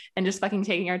sweaty and just fucking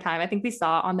taking our time. I think we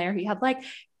saw on there, he had like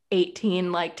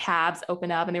 18 like tabs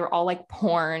open up, and they were all like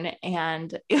porn.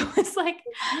 And it was like,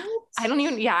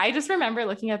 I just remember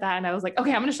looking at that and I was like,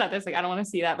 okay, I'm going to shut this. Like, I don't want to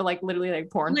see that. But like literally like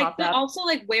porn like, popped up. Also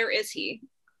like, where is he?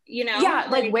 Yeah,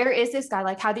 like where is this guy?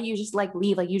 Like, how do you just like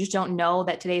leave? Like, you just don't know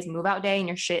that today's move out day and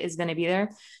your shit is going to be there.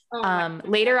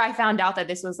 Later I found out that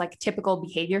this was like typical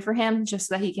behavior for him, just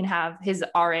so that he can have his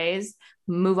RAs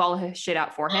move all of his shit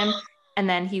out for him. And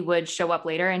then he would show up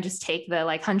later and just take the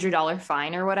like $100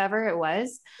 fine or whatever it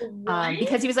was.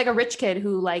 Because he was like a rich kid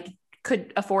who like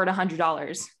could afford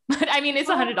 $100. But I mean, it's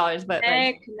 $100, but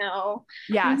like, no.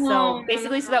 Yeah. So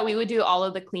basically so that we would do all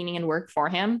of the cleaning and work for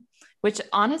him, which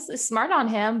honestly smart on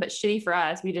him, but shitty for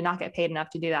us. We did not get paid enough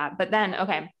to do that. But then,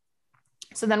 okay.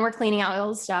 So then we're cleaning out all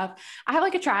the stuff. I have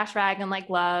like a trash bag and like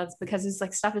gloves because it's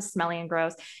like stuff is smelly and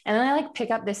gross. And then I like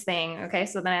pick up this thing. Okay.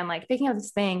 So then I'm like picking up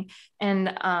this thing, and,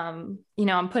 I'm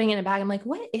putting it in a bag. I'm like,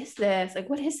 what is this? Like,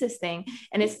 what is this thing?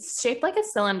 And it's shaped like a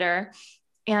cylinder.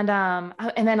 And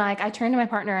then like, I turned to my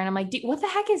partner and I'm like, what the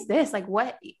heck is this? Like,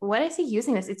 what is he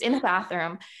using this? It's in the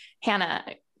bathroom. Hannah,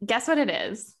 guess what it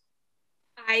is?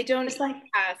 I don't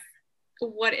guess.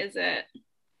 What is it?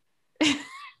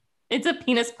 It's a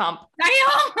penis pump.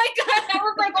 Oh my God. I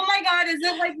was like, oh my God. Is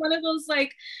it like one of those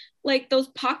like those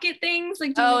pocket things?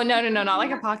 Like, no, not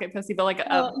like a pocket pussy, but like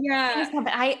a penis pump.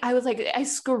 I was like, I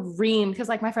screamed because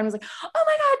like my friend was like, oh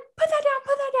my God, put that down.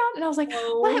 And I was like,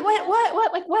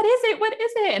 what? Like, what is it? What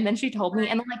is it? And then she told me,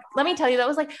 and then like, let me tell you, that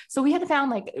was like, so we had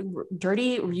found like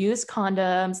dirty used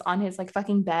condoms on his like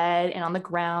fucking bed and on the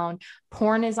ground.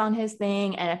 Porn is on his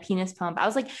thing, and a penis pump. I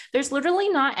was like, there's literally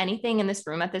not anything in this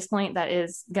room at this point that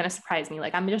is gonna surprise me.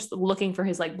 Like, I'm just looking for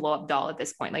his like blow up doll at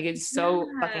this point. Like, it's so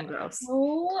fucking gross.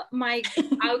 Oh my.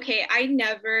 Okay, I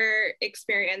never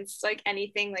experienced like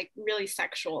anything like really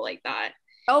sexual like that.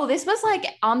 Oh, this was like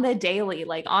on the daily.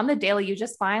 Like on the daily, you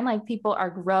just find like people are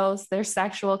gross, they're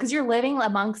sexual, because you're living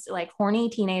amongst like horny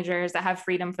teenagers that have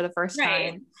freedom for the first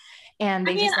time. And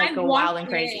they just like go wild and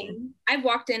crazy. I've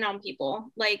walked in on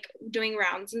people like doing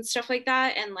rounds and stuff like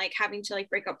that, and like having to like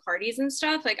break up parties and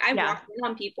stuff. Like I've walked in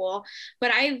on people,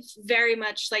 but I've very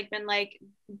much like been like,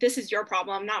 this is your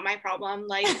problem, not my problem.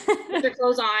 Like, put your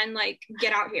clothes on, like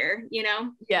get out here,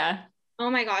 Yeah. Oh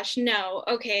my gosh, no.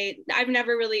 Okay, I've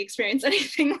never really experienced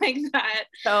anything like that.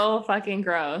 So fucking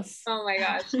gross. Oh my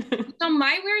gosh. So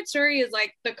my weird story is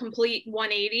like the complete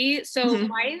 180. So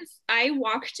I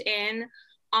walked in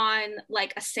on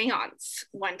like a seance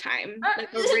one time,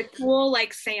 like a ritual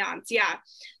like seance. Yeah.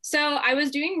 So I was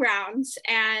doing rounds,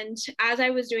 and as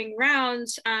I was doing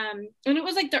rounds, and it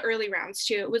was like the early rounds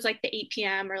too. It was like the 8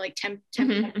 p.m. or like 10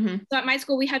 p.m. So at my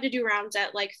school, we had to do rounds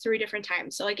at like 3 different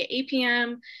times. So like at 8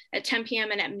 p.m., at 10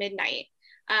 p.m., and at midnight.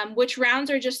 Which rounds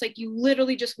are just like, you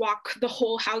literally just walk the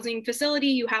whole housing facility.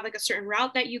 You have like a certain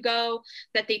route that you go,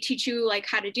 that they teach you like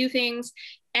how to do things.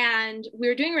 And we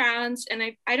were doing rounds, and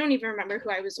I don't even remember who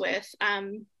I was with.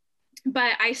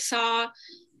 But I saw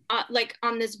like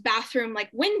on this bathroom like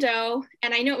window,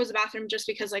 and I know it was a bathroom just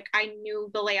because like I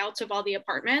knew the layouts of all the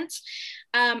apartments,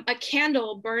 a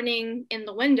candle burning in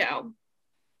the window.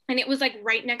 And it was like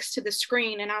right next to the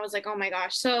screen. And I was like, oh my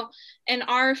gosh. So in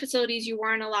our facilities, you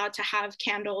weren't allowed to have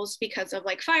candles because of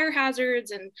like fire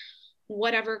hazards and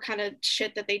whatever kind of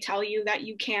shit that they tell you that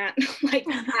you can't like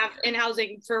have in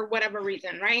housing for whatever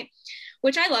reason, right?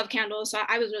 Which I love candles, so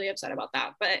I was really upset about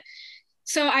that. But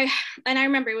so I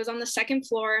remember it was on the second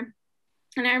floor,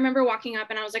 and I remember walking up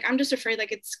and I was like, I'm just afraid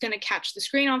like it's going to catch the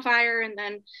screen on fire, and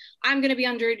then I'm going to be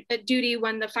under duty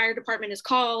when the fire department is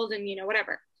called, and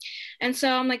whatever. And so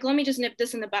I'm like, let me just nip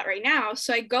this in the butt right now.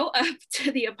 So I go up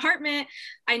to the apartment,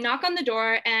 I knock on the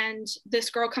door, and this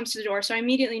girl comes to the door. So I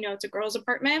immediately know it's a girl's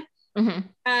apartment.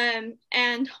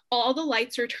 And all the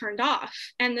lights are turned off.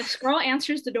 And this girl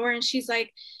answers the door and she's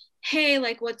like, hey,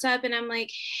 like, what's up? And I'm like,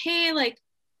 hey, like,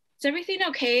 is everything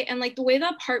okay? And like the way the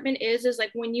apartment is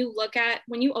like when you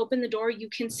open the door, you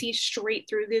can see straight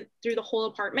through the whole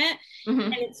apartment,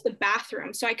 and it's the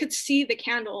bathroom. So I could see the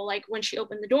candle like when she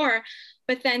opened the door,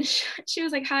 but then she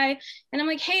was like, hi. And I'm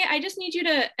like, hey, I just need you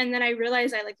to, and then I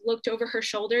realized I like looked over her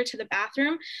shoulder to the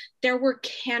bathroom. There were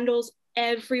candles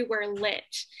everywhere lit,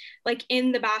 like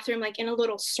in the bathroom, like in a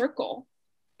little circle.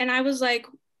 And I was like,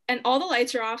 and all the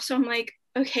lights are off. So I'm like,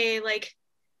 okay, like,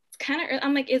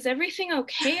 I'm like, is everything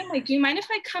okay? I'm like, do you mind if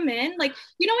I come in? Like,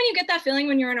 when you get that feeling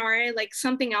when you're an RA, like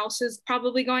something else is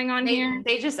probably going on here.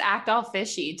 They just act all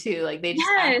fishy too. Like they just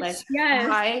act like,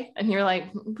 hi. And you're like,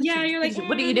 you're like,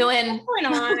 what are you doing? What's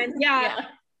going on? Yeah.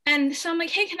 And so I'm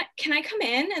like, hey, can I come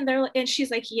in? And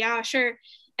she's like, yeah, sure.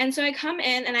 And so I come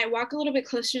in and I walk a little bit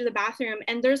closer to the bathroom,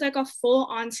 and there's like a full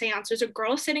on seance. There's a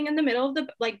girl sitting in the middle of the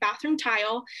like bathroom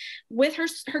tile with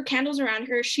her candles around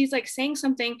her. She's like saying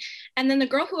something. And then the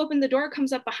girl who opened the door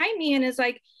comes up behind me and is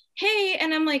like, hey.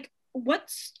 And I'm like,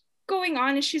 what's going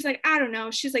on? And she's like, I don't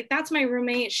know. She's like, that's my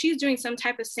roommate. She's doing some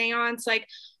type of seance. Like,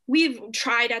 we've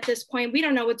tried at this point. We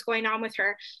don't know what's going on with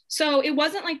her. So it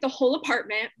wasn't like the whole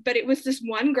apartment, but it was this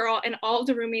one girl, and all of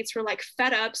the roommates were like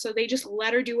fed up. So they just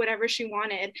let her do whatever she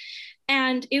wanted.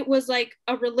 And it was like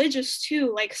a religious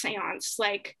too, like seance.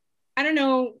 Like, I don't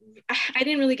know. I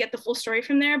didn't really get the full story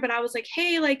from there, but I was like,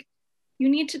 hey, like, you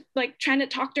need to like trying to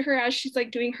talk to her as she's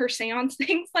like doing her seance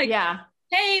things. Like,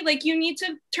 hey, like, you need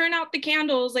to turn out the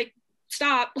candles, like,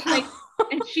 stop. Like,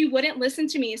 and she wouldn't listen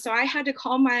to me. So I had to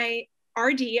call my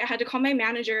RD. I had to call my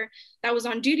manager that was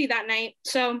on duty that night.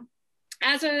 So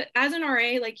as an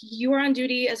RA, like, you are on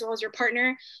duty as well as your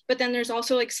partner, but then there's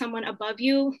also like someone above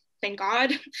you, thank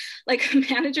God, like a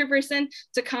manager person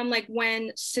to come like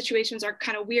when situations are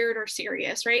kind of weird or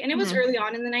serious, right? And it was early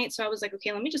on in the night, so I was like,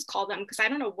 okay, let me just call them because I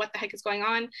don't know what the heck is going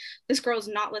on. This girl's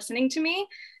not listening to me.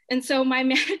 And so my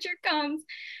manager comes,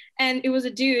 and it was a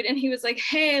dude, and he was like,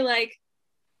 hey, like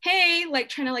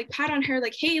trying to like pat on her,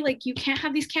 like, hey, like, you can't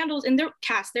have these candles in their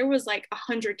cast. There was like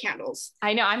 100 candles.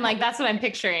 I know. I'm like, that's what I'm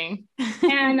picturing.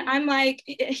 And I'm like,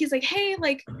 he's like, hey,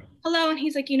 like, hello. And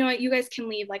he's like, you know what, you guys can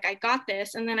leave. Like, I got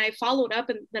this. And then I followed up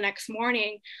the next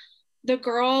morning. The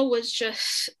girl was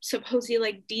just supposedly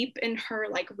like deep in her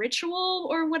like ritual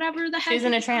or whatever the heck. She's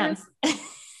in a trance.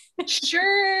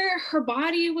 Sure, her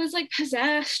body was like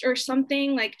possessed or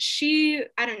something. Like,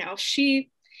 I don't know.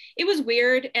 It was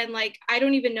weird, and like I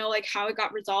don't even know like how it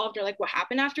got resolved or like what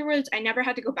happened afterwards. I never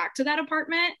had to go back to that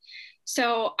apartment,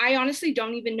 so I honestly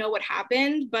don't even know what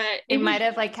happened. But it might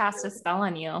have like cast a spell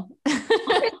on you. Honestly,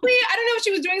 I don't know if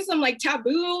she was doing some like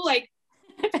taboo, like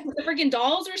the freaking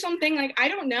dolls or something. Like, I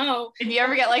don't know. If you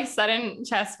ever get like sudden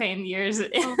chest pain years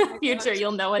in the future,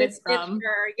 you'll know what it's from.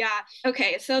 Sure, yeah.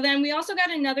 Okay, so then we also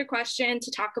got another question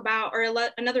to talk about, or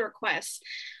another request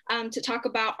to talk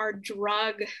about our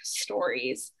drug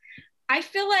stories. I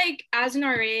feel like as an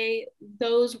RA,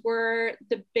 those were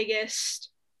the biggest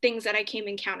things that I came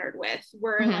encountered with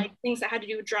were like things that had to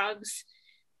do with drugs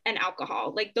and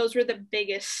alcohol. Like, those were the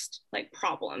biggest like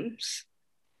problems.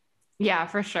 Yeah,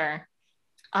 for sure.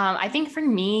 I think for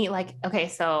me, like, okay,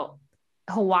 so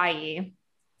Hawaii,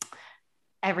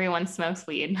 everyone smokes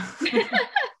weed.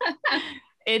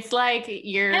 It's like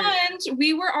and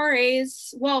we were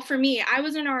RAs. Well, for me, I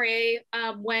was an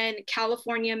RA when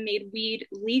California made weed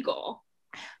legal.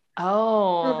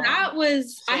 Oh, so that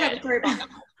was, shit. I have a story about that,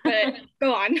 but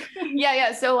go on.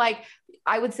 Yeah. So like,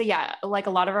 I would say, yeah, like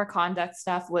a lot of our conduct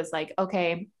stuff was like,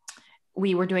 okay,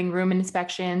 we were doing room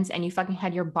inspections and you fucking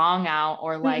had your bong out,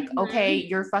 or like, okay,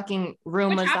 your fucking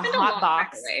room was a hot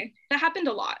box. That happened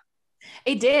a lot.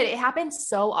 It did. It happened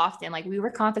so often. Like, we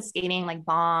were confiscating like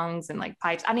bongs and like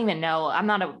pipes. I don't even know. I'm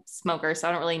not a smoker, so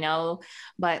I don't really know,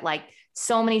 but like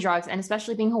so many drugs, and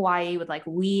especially being Hawaii with like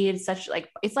weed, such like,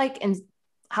 it's like in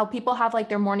how people have like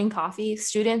their morning coffee.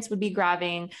 Students would be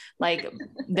grabbing like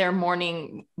their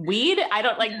morning weed. I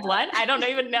don't like blunt. I don't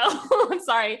even know. I'm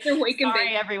sorry.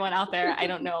 Sorry, everyone out there. I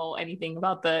don't know anything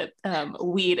about the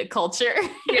weed culture.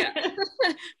 Yeah.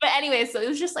 But anyway, so it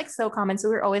was just like so common. So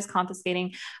we were always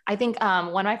confiscating. I think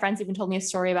one of my friends even told me a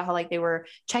story about how like they were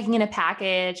checking in a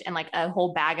package and like a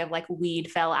whole bag of like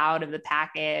weed fell out of the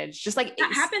package. Just like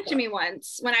that happened to me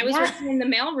once when I was working in the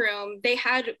mailroom. They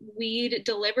had weed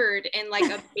delivered in like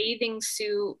a bathing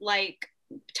suit like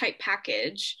type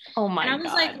package. Oh my God. And I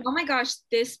was like, oh my gosh,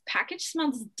 this package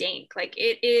smells dank. Like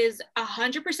it is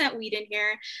 100% weed in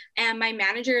here. And my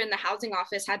manager in the housing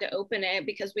office had to open it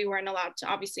because we weren't allowed to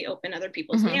obviously open other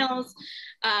people's mails,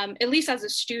 at least as a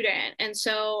student. And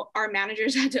so our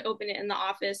managers had to open it in the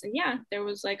office. And yeah, there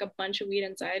was like a bunch of weed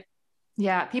inside.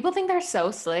 Yeah. People think they're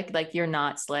so slick. Like you're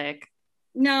not slick.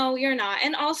 No, you're not.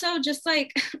 And also just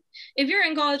like, if you're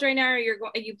in college right now or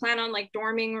you plan on like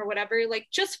dorming or whatever, like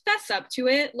just fess up to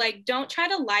it. Like, don't try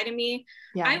to lie to me.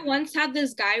 Yeah. I once had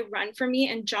this guy run from me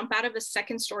and jump out of a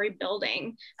 2nd-story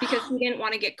building because he didn't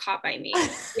want to get caught by me.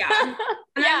 Yeah.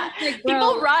 Yeah. Like,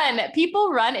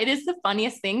 people run. It is the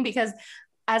funniest thing because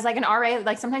as like an RA,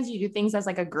 like sometimes you do things as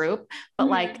like a group, but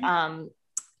like,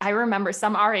 I remember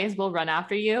some RAs will run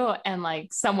after you and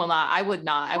like some will not. I would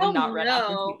not run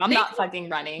after you. I'm not fucking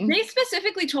running. They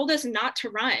specifically told us not to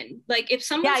run. Like if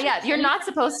someone you're not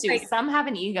supposed to. Like, some have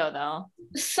an ego though.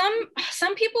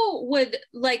 Some people would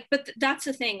like, but that's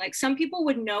the thing. Like some people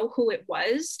would know who it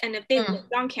was. And if they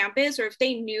lived on campus or if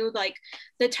they knew like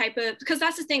the type of, because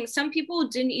that's the thing. Some people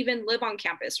didn't even live on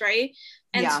campus, right?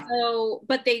 And so,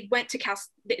 but they went to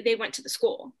they went to the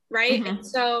school, right? And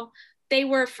so they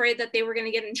were afraid that they were going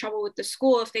to get in trouble with the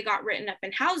school if they got written up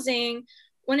in housing,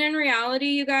 when in reality,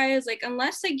 you guys, like,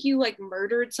 unless like you like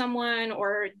murdered someone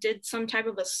or did some type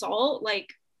of assault, like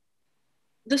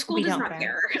the school does not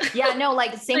care. Yeah, no,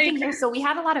 like same thing here. So we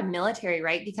had a lot of military,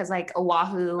 right? Because like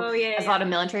Oahu has a lot of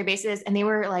military bases, and they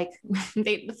were like,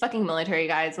 the fucking military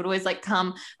guys would always like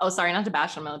come. Oh, sorry, not to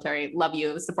bash on military. Love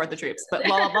you, support the troops, but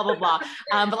blah blah blah blah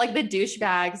blah. But like the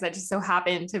douchebags that just so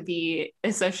happened to be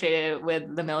associated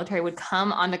with the military would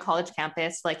come on the college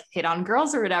campus, like hit on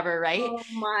girls or whatever, right? Oh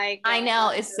my God. I know,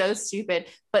 it's so stupid,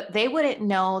 but they wouldn't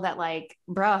know that like,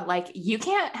 bruh, like you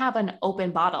can't have an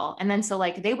open bottle, and then so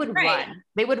like they would run.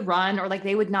 They would run or like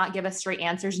they would not give us straight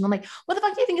answers. And I'm like, what the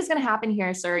fuck do you think is going to happen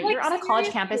here, sir? Like, you're on a college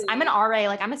campus. I'm an RA.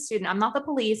 Like I'm a student. I'm not the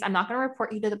police. I'm not going to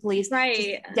report you to the police.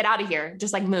 Right. Just get out of here.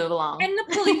 Just like move along. And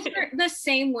the police are the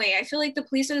same way. I feel like the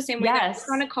police are the same way. Yes.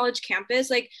 On a college campus.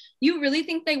 Like you really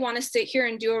think they want to sit here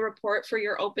and do a report for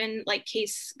your open like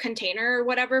case container or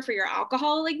whatever for your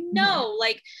alcohol? Like, no,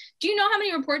 like, do you know how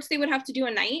many reports they would have to do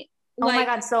a night? Oh my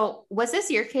God. So was this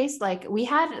your case? Like we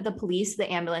had the police,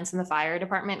 the ambulance, and the fire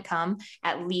department come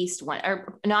at least one,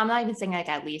 or no, I'm not even saying like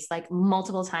at least, like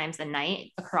multiple times a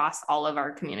night across all of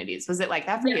our communities. Was it like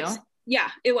that for you? Yeah,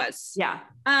 it was. Yeah.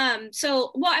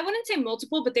 So, well, I wouldn't say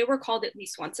multiple, but they were called at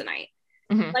least once a night.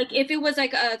 Like if it was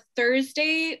like a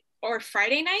Thursday or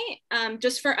Friday night,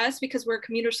 just for us, because we're a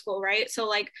commuter school, right? So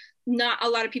like not a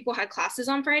lot of people had classes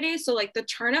on Fridays. So like the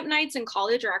turn up nights in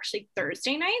college are actually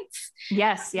Thursday nights.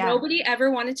 Yes. Yeah. Nobody ever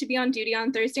wanted to be on duty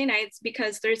on Thursday nights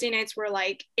because Thursday nights were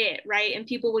like it, right? And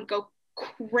people would go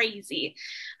crazy.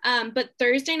 But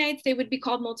Thursday nights, they would be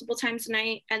called multiple times a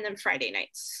night. And then Friday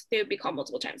nights, they would be called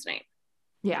multiple times a night.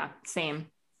 Yeah. Same.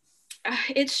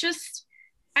 It's just,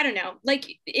 I don't know,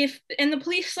 like and the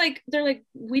police, like, they're like,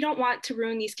 we don't want to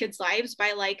ruin these kids' lives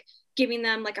by like giving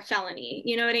them like a felony,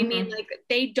 you know what I mean? Like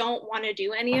they don't want to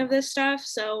do any of this stuff.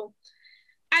 So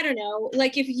I don't know,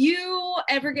 like if you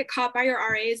ever get caught by your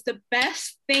RAs, the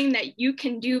best thing that you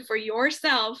can do for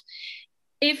yourself,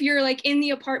 if you're like in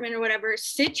the apartment or whatever,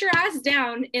 sit your ass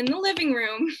down in the living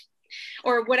room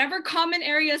or whatever common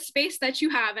area space that you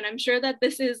have. And I'm sure that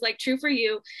this is like true for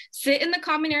you. Sit in the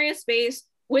common area space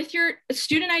with your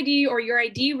student ID or your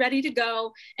ID ready to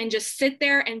go and just sit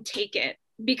there and take it,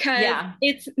 because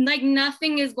it's like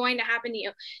nothing is going to happen to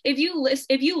you. If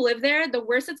you live there, the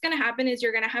worst that's going to happen is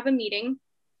you're going to have a meeting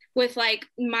with like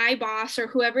my boss or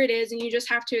whoever it is, and you just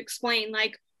have to explain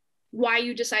like why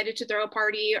you decided to throw a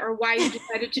party or why you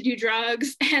decided to do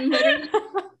drugs. And literally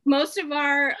most of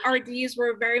our RDs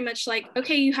were very much like,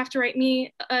 okay, you have to write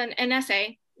me an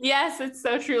essay. Yes, it's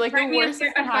so true. Like write the worst a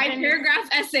 5-paragraph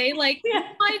essay. Like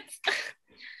what?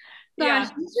 Gosh,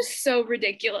 it's just so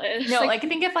ridiculous. No, like I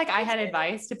think if like I had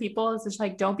advice to people, it's just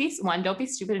like don't be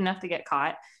stupid enough to get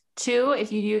caught. 2,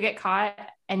 if you do get caught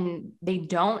and they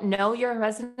don't know you're a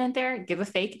resident there, give a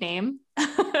fake name.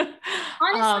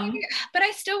 Honestly, but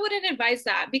I still wouldn't advise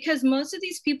that because most of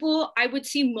these people I would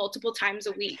see multiple times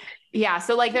a week. Yeah.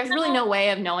 So like, there's really no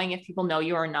way of knowing if people know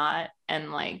you or not.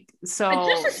 And like, so I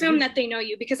just assume that they know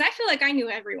you because I feel like I knew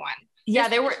everyone. Yeah.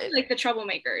 There were like the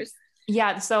troublemakers.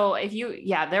 Yeah. So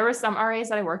there were some RAs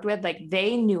that I worked with, like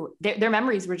they knew their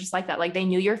memories were just like that. Like they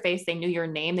knew your face, they knew your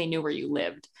name, they knew where you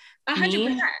lived.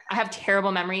 100%. I have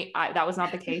terrible memory. That was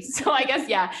not the case. So I guess,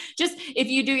 yeah, just if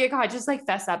you do get caught, just like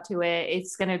fess up to it.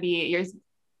 It's going to be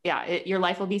your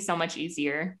life will be so much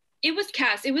easier. It was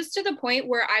Cass. It was to the point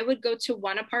where I would go to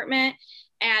one apartment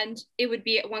and it would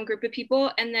be one group of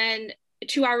people. And then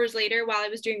 2 hours later, while I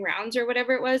was doing rounds or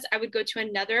whatever it was, I would go to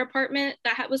another apartment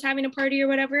that was having a party or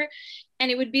whatever. And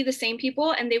it would be the same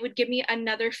people and they would give me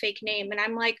another fake name. And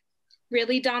I'm like,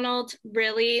 really, Donald?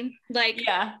 Really? Like,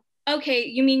 yeah. Okay,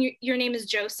 you mean your name is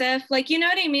Joseph? Like, you know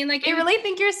what I mean? Like, they really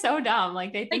think you're so dumb.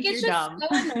 Like, they think you're dumb.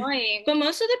 It's just so annoying. But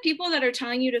most of the people that are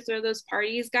telling you to throw those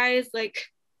parties, guys, like,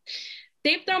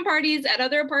 they've thrown parties at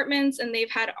other apartments and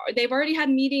they've already had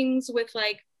meetings with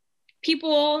like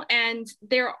people, and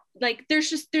they're like,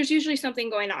 there's usually something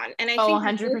going on. And I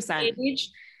think 100%. Age,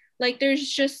 like, there's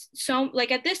just so,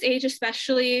 like, at this age,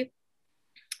 especially,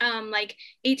 like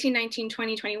 18, 19,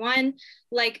 20, 21,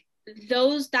 like,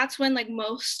 that's when like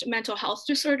most mental health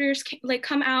disorders like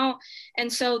come out.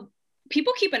 And so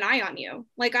people keep an eye on you.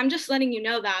 Like, I'm just letting you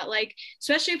know that, like,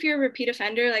 especially if you're a repeat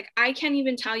offender, like, I can't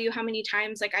even tell you how many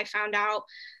times like I found out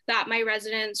that my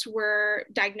residents were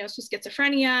diagnosed with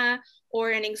schizophrenia or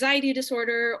an anxiety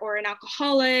disorder or an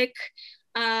alcoholic,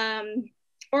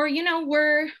 or, you know,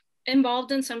 were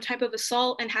involved in some type of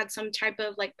assault and had some type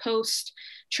of like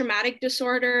post-traumatic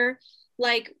disorder.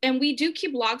 Like, and we do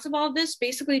keep logs of all of this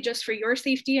basically just for your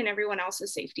safety and everyone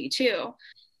else's safety too.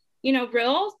 You know,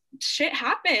 real shit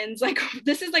happens. Like,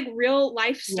 this is like real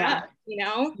life stuff, you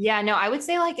know? Yeah, no, I would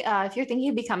say like, if you're thinking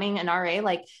of becoming an RA,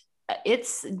 like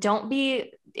it's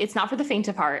not for the faint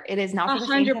of heart. It is not for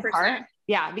the faint of heart.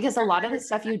 Yeah. Because a lot of the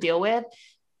stuff you deal with,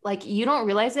 like, you don't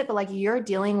realize it, but like you're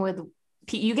dealing with,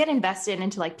 you get invested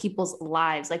into like people's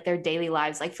lives, like their daily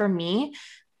lives. Like for me,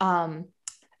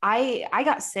 I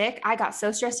got sick. I got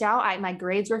so stressed out. My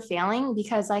grades were failing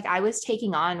because like I was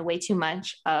taking on way too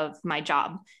much of my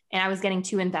job and I was getting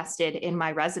too invested in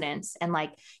my residents. And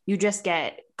like, you just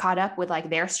get caught up with like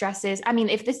their stresses. I mean,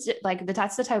 if this, like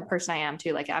that's the type of person I am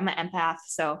too. Like I'm an empath.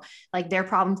 So like their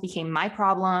problems became my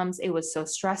problems. It was so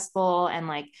stressful. And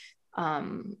like,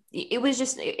 it was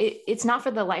just, it's not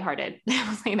for the lighthearted.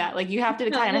 Like that. Like you have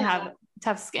to kind of have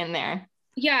tough skin there.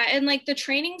 Yeah. And like the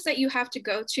trainings that you have to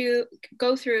go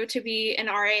through to be an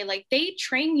RA, like they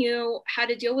train you how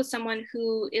to deal with someone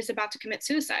who is about to commit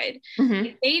suicide.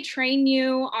 Mm-hmm. They train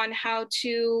you on how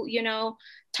to, you know,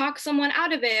 talk someone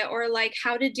out of it, or like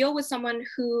how to deal with someone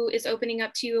who is opening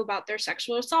up to you about their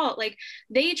sexual assault. Like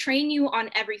they train you on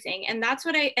everything. And that's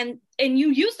what and you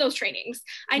use those trainings.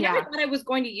 I never thought I was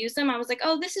going to use them. I was like,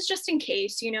 oh, this is just in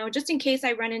case, you know, just in case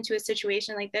I run into a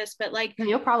situation like this. But like,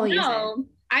 you'll probably use it.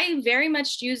 I very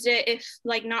much used it, if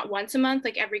like not once a month,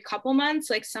 like every couple months,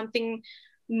 like something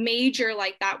major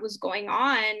like that was going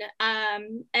on.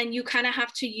 And you kind of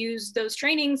have to use those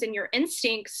trainings and your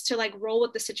instincts to like roll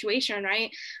with the situation,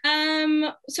 right?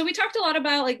 So we talked a lot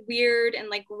about like weird and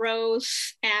like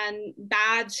gross and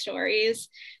bad stories.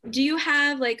 Do you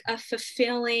have like a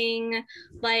fulfilling,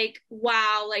 like,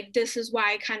 wow, like this is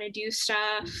why I kind of do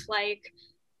stuff, like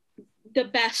the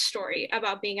best story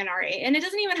about being an RA? And it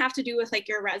doesn't even have to do with like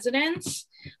your residence,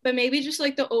 but maybe just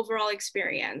like the overall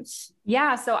experience.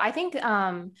 Yeah. So I think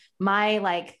my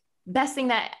like best thing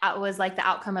that was like the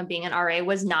outcome of being an RA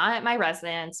was not my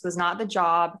residence, was not the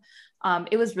job.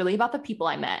 It was really about the people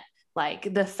I met,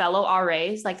 like the fellow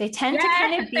RAs. Like they tend to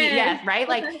kind of be, right?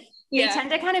 Like they tend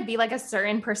to kind of be like a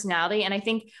certain personality. And I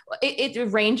think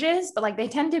it ranges, but like they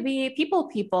tend to be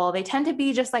people. They tend to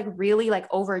be just like really like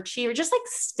overachiever, just like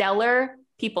stellar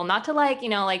people, not to like, you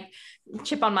know, like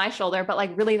chip on my shoulder, but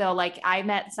like really though, like I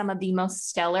met some of the most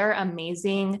stellar,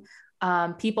 amazing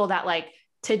people that like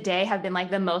today have been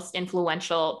like the most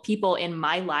influential people in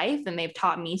my life. And they've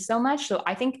taught me so much. So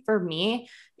I think for me,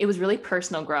 it was really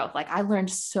personal growth. Like I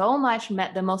learned so much,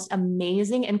 met the most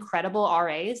amazing, incredible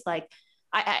RAs. Like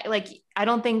I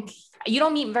don't think you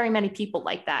don't meet very many people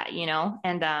like that, you know?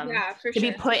 And to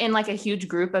be put in like a huge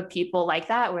group of people like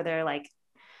that, where they're like,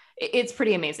 it's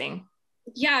pretty amazing.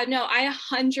 Yeah, no, I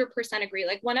 100% agree.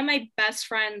 Like one of my best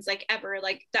friends, like ever,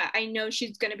 like that I know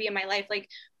she's going to be in my life. Like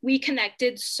we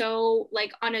connected so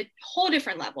like on a whole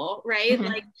different level, right? Mm-hmm.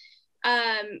 Like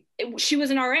she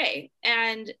was an RA,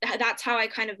 and that's how I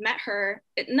kind of met her.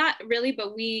 Not really,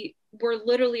 but we were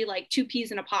literally like two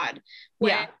peas in a pod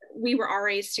when we were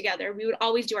RAs together. We would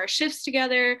always do our shifts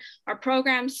together, our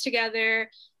programs together.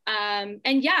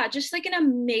 And yeah, just like an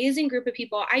amazing group of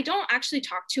people. I don't actually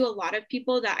talk to a lot of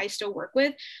people that I still work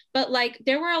with, but like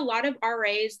there were a lot of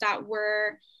RAs that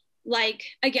were like,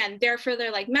 again, they're for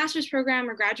their like master's program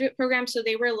or graduate program, so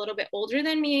they were a little bit older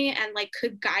than me and like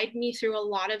could guide me through a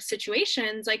lot of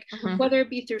situations, like whether it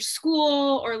be through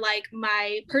school or like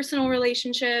my personal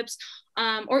relationships,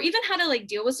 or even how to like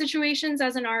deal with situations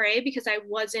as an RA, because I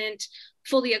wasn't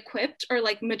fully equipped or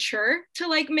like mature to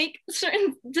like make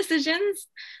certain decisions.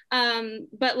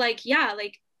 But like, yeah,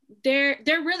 like they're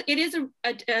really, it is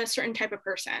a certain type of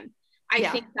person, I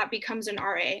think, that becomes an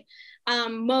RA.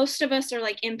 Most of us are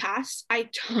like empaths. I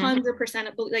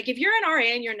 100% believe, like if you're an RA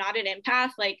and you're not an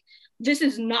empath, like this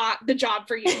is not the job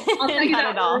for you. I'll tell you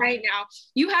that right now.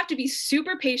 You have to be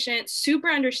super patient, super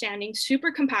understanding,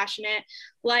 super compassionate.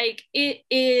 Like it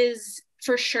is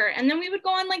for sure. And then we would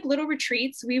go on like little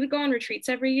retreats. We would go on retreats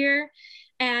every year,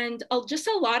 and just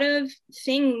a lot of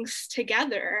things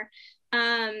together.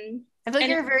 I feel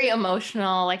like you're very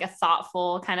emotional, like a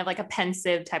thoughtful, kind of like a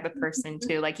pensive type of person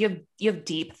too. Like you have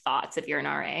deep thoughts if you're an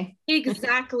RA.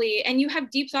 Exactly. And you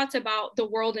have deep thoughts about the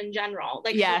world in general.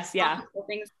 Like yes, yeah.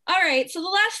 Things. All right. So the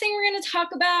last thing we're going to talk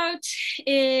about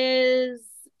is,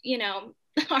 you know,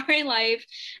 RA life.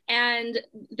 And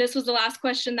this was the last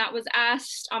question that was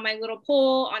asked on my little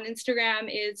poll on Instagram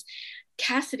is,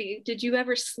 Cassidy, did you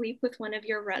ever sleep with one of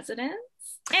your residents?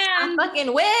 And I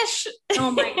fucking wish.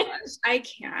 Oh my gosh, I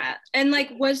can't. And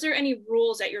like, was there any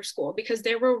rules at your school? Because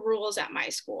there were rules at my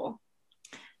school.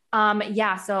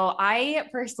 Yeah. So I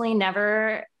personally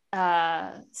never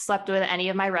slept with any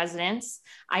of my residents.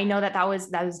 I know that was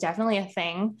definitely a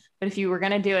thing, but if you were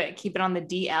going to do it, keep it on the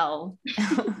DL.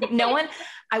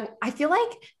 I feel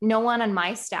like no one on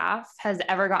my staff has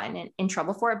ever gotten in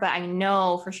trouble for it, but I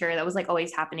know for sure that was like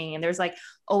always happening. And there's like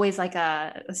always like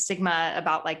a stigma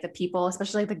about like the people,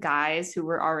 especially like the guys who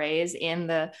were RAs in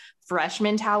the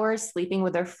freshman towers sleeping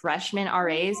with their freshman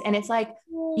RAs. And it's like,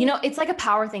 you know, it's like a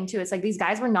power thing too. It's like, these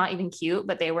guys were not even cute,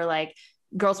 but they were like,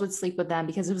 girls would sleep with them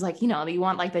because it was like, you know, you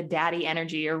want like the daddy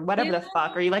energy or whatever the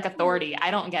fuck, or you like authority. I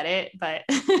don't get it, but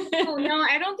oh, no,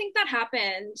 I don't think that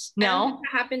happened. No,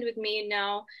 that happened with me.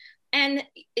 No. And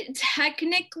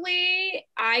technically,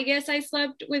 I guess I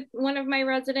slept with one of my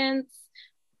residents,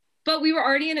 but we were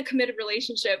already in a committed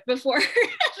relationship before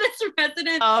this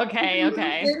resident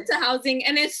moved to housing,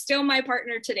 and is still my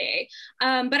partner today.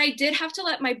 But I did have to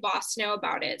let my boss know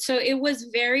about it. So it was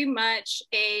very much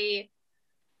a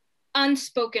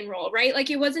unspoken rule, right? Like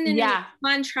it wasn't in any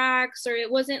contracts, or it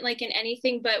wasn't like in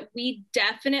anything, but we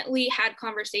definitely had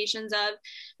conversations of,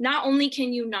 not only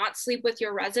can you not sleep with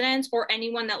your residents or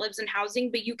anyone that lives in housing,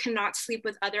 but you cannot sleep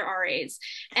with other RAs.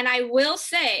 And I will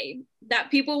say that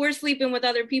people were sleeping with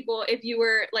other people. If you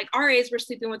were like, RAs were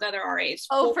sleeping with other RAs.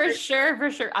 Oh, for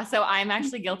sure. So I'm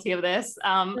actually guilty of this.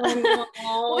 Well,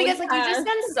 because like you just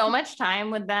spend so much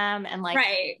time with them, and like,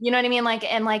 you know what I mean? Like,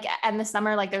 and like in the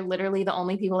summer, like they're literally the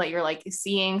only people that you're like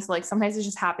seeing. So like sometimes it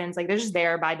just happens, like they're just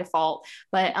there by default.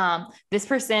 But this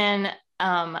person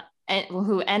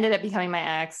who ended up becoming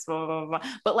my ex, blah, blah, blah.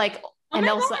 But like, and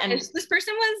also, and this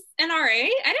person was an RA?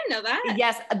 I didn't know that.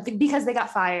 Yes, because they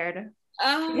got fired.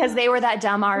 Because they were that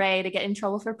dumb RA to get in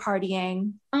trouble for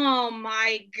partying. Oh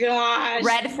my gosh.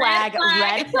 Red flag.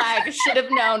 Should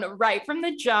have known right from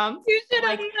the jump. You should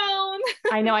have known.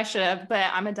 I know I should have, but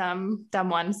I'm a dumb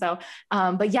one. So,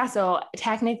 but yeah, so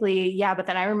technically, yeah, but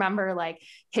then I remember like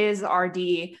his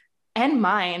RD and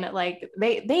mine, like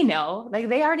they know, like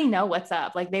they already know what's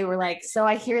up. Like they were like, so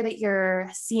I hear that you're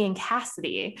seeing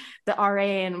Cassidy, the RA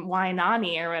in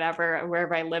Wainani or whatever,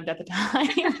 wherever I lived at the time.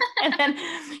 And then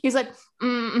he's like,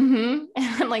 and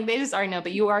like, they just already know,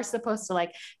 but you are supposed to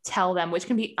like tell them, which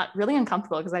can be really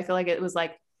uncomfortable. Because I feel like it was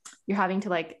like, you're having to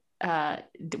like,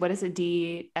 what is it?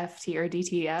 DFT or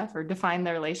DTF, or define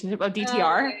the relationship of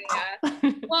DTR.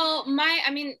 Well,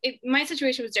 my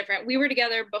situation was different. We were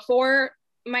together before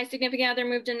my significant other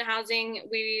moved into housing.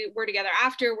 We were together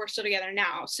after. We're still together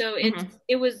now. So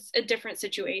it was a different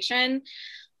situation.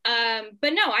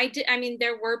 But no,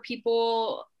 there were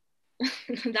people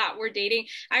that were dating.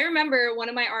 I remember one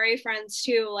of my RA friends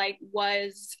too, like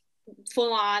was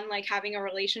full on like having a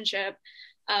relationship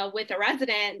with a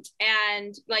resident,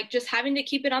 and like just having to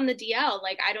keep it on the DL.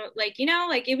 Like, I don't like, you know,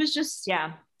 like it was just,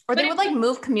 or they would like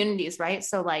move communities, right?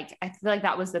 So like, I feel like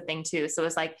that was the thing too. So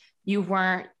it's like, you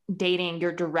weren't dating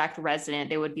your direct resident.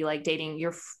 They would be like dating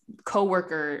your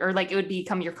coworker, or like it would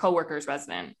become your coworker's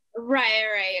resident.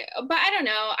 Right. But I don't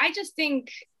know. I just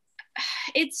think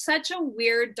it's such a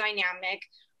weird dynamic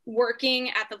working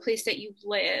at the place that you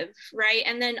live, right?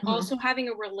 And then also having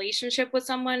a relationship with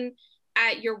someone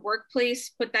at your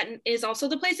workplace, but that is also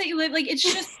the place that you live. Like, it's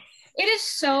just, it is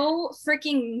so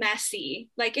freaking messy.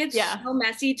 Like, it's so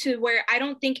messy to where I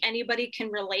don't think anybody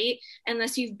can relate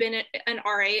unless you've been an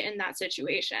RA in that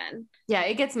situation. Yeah,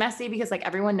 it gets messy because like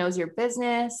everyone knows your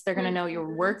business. They're going to know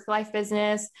your work life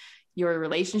business, your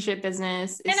relationship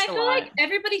business. And I feel like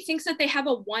everybody thinks that they have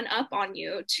a one up on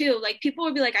you too. Like, people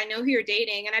would be like, I know who you're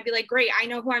dating. And I'd be like, great, I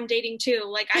know who I'm dating too.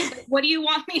 Like, what do you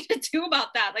want me to do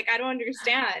about that? Like, I don't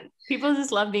understand. People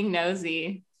just love being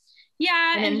nosy.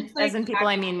 Yeah. And as in people,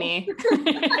 I mean me.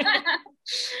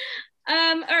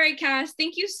 All right, Cass,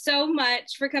 thank you so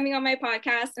much for coming on my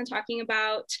podcast and talking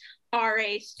about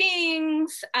RA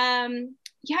things.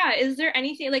 Yeah, is there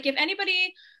anything, like, if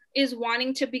anybody is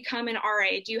wanting to become an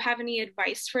RA, do you have any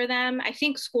advice for them? I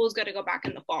think school's going to go back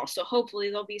in the fall, so hopefully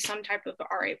there'll be some type of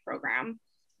RA program.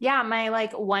 Yeah, my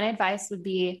like one advice would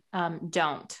be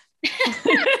don't.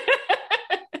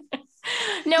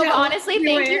 No, but honestly,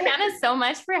 thank you, Hannah, so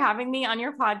much for having me on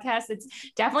your podcast. It's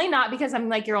definitely not because I'm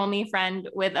like your only friend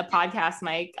with a podcast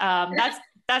mic.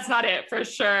 That's not it for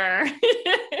sure. I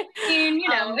mean,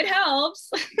 it helps.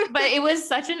 But it was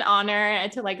such an honor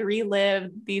to like relive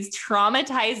these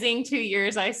traumatizing 2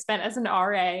 years I spent as an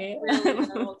RA.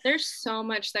 There's so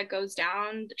much that goes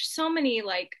down. There's so many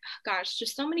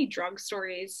just so many drug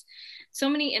stories, so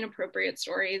many inappropriate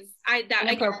stories.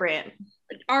 Inappropriate.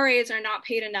 RAs are not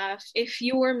paid enough. If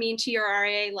you were mean to your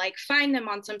RA, like, find them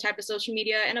on some type of social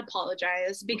media and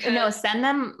apologize, because no, send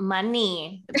them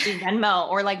money through Venmo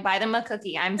or like buy them a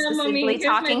cookie. I'm specifically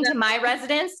talking to my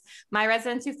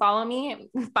residents who follow me.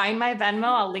 Find my Venmo.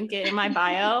 I'll link it in my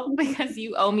bio because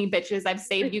you owe me, bitches. I've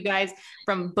saved you guys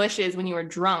from bushes when you were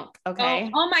drunk. Okay.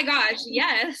 Oh my gosh.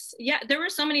 Yes. Yeah. There were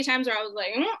so many times where I was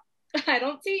like, I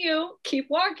don't see you. Keep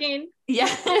walking.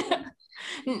 Yeah.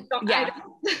 Yeah.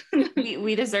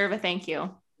 we deserve a thank you.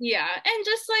 Yeah. And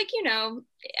just like,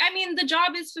 I mean, the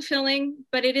job is fulfilling,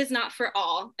 but it is not for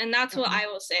all. And that's what I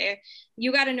will say.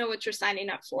 You got to know what you're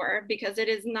signing up for, because it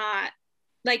is not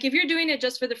like, if you're doing it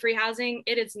just for the free housing,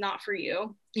 it is not for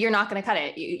you. You're not going to cut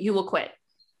it. You will quit.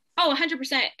 Oh,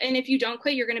 100%. And if you don't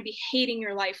quit, you're going to be hating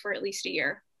your life for at least a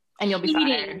year. And you'll be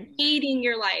fired. Hating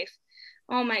your life.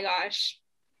 Oh my gosh.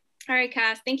 All right,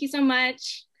 Cass. Thank you so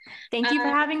much. Thank you for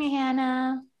having me,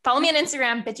 Hannah. Follow me on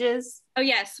Instagram, bitches. Oh,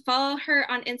 yes. Follow her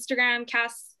on Instagram,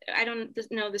 Cass. I don't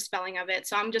know the spelling of it,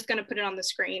 so I'm just going to put it on the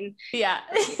screen. Yeah.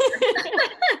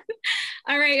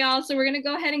 All right, y'all. So we're going to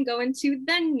go ahead and go into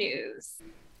the news.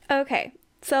 Okay.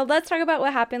 So let's talk about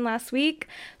what happened last week,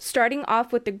 starting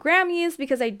off with the Grammys,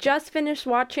 because I just finished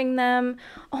watching them.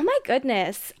 Oh my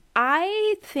goodness.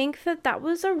 I think that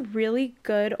was a really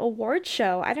good award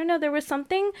show. I don't know, there was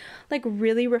something like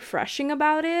really refreshing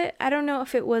about it. I don't know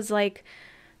if it was like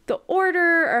the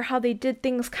order or how they did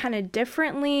things kind of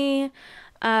differently.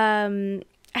 I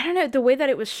don't know, the way that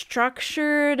it was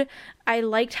structured. I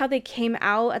liked how they came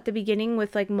out at the beginning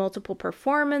with like multiple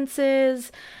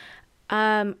performances.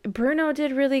 Bruno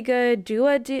did really good.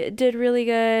 Dua did really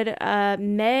good.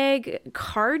 Meg,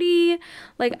 Cardi,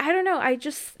 like, I don't know.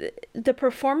 The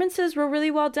performances were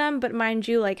really well done, but mind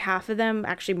you, like half of them,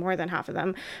 actually more than half of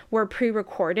them, were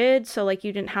pre-recorded. So like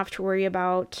you didn't have to worry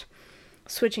about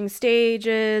switching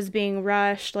stages, being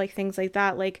rushed, like things like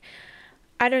that. Like,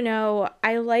 I don't know,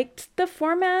 I liked the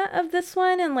format of this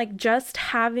one, and like just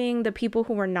having the people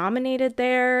who were nominated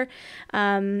there,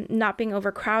 not being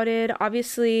overcrowded.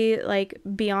 Obviously, like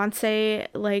Beyonce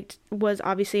was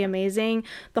obviously amazing.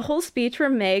 The whole speech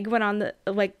where Meg went on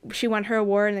she won her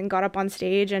award and then got up on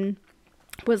stage and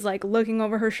was like looking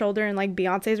over her shoulder, and like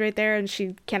Beyonce's right there and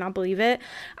she cannot believe it.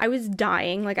 I was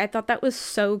dying. Like, I thought that was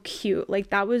so cute. Like,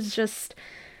 that was just,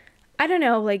 I don't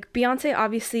know, like Beyonce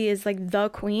obviously is like the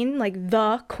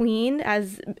queen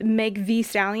as Meg Thee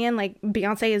Stallion, like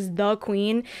Beyonce is the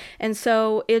queen. And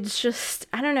so it's just,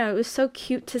 I don't know, it was so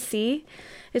cute to see,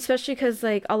 especially because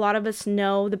like a lot of us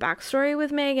know the backstory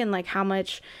with Meg and like how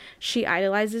much she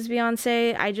idolizes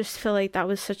Beyonce. I just feel like that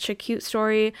was such a cute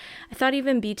story. I thought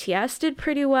even BTS did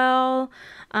pretty well.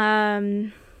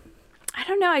 I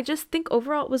don't know, I just think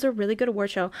overall it was a really good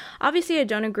award show. Obviously, I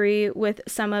don't agree with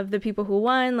some of the people who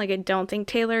won. Like, I don't think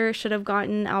Taylor should have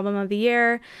gotten Album of the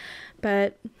Year,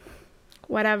 but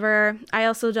whatever. I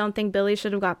also don't think Billie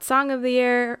should have got Record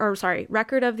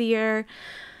of the Year.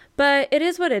 But it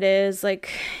is what it is. Like,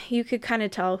 you could kind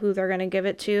of tell who they're going to give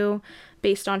it to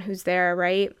based on who's there,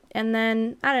 right? And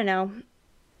then, I don't know,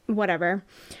 whatever.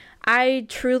 I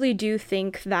truly do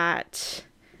think that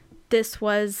this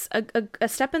was a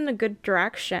step in the good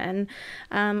direction.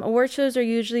 Award shows are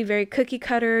usually very cookie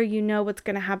cutter. You know what's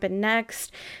going to happen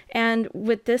next. And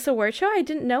with this award show, I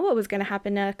didn't know what was going to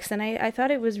happen next. And I thought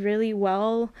it was really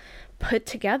well put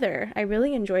together. I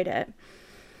really enjoyed it.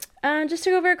 Just to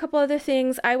go over a couple other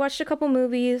things, I watched a couple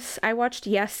movies. I watched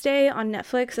Yes Day on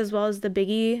Netflix as well as the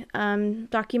Biggie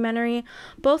documentary.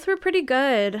 Both were pretty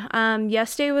good.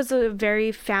 Yes Day was a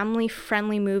very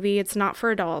family-friendly movie. It's not for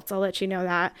adults, I'll let you know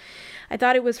that. I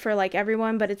thought it was for like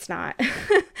everyone, but it's not.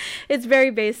 It's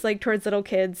very based like towards little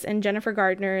kids, and Jennifer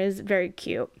Gardner is very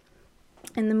cute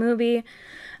in the movie.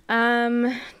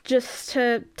 Just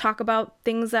to talk about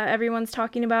things that everyone's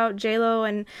talking about, J-Lo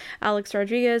and Alex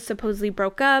Rodriguez supposedly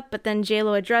broke up, but then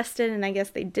J-Lo addressed it, and I guess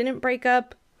they didn't break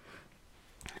up.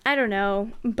 I don't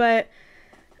know, but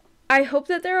I hope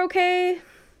that they're okay.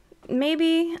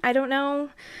 Maybe. I don't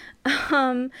know.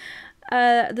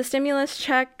 The stimulus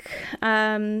check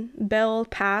bill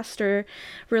passed, or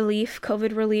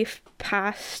COVID relief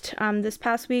passed this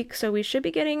past week, so we should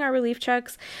be getting our relief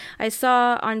checks. I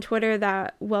saw on Twitter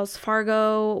that Wells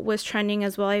Fargo was trending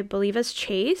as well, I believe as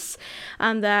Chase,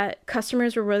 that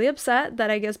customers were really upset that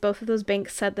I guess both of those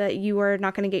banks said that you are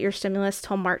not going to get your stimulus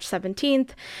till March 17th.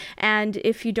 And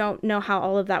if you don't know how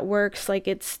all of that works, like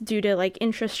it's due to like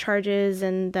interest charges,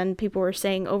 and then people were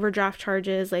saying overdraft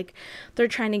charges, like they're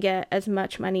trying to get as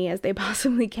much money as they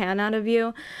possibly can out of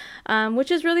you, which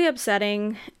is really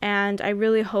upsetting. And I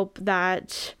really hope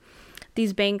that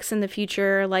these banks in the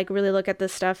future like really look at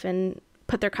this stuff and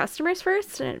put their customers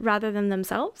first rather than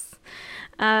themselves.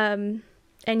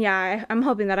 And yeah, I'm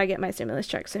hoping that I get my stimulus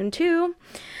check soon too.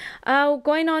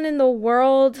 Going on in the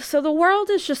world. So the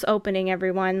world is just opening,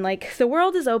 everyone. Like the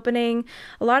world is opening.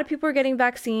 A lot of people are getting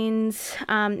vaccines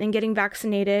and getting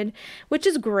vaccinated, which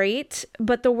is great.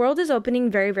 But the world is opening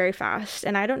very, very fast.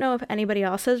 And I don't know if anybody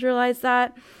else has realized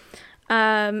that.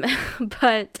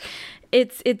 But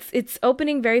it's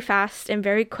opening very fast and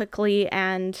very quickly,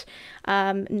 and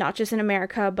not just in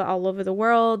America, but all over the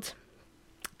world.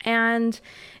 And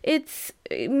it's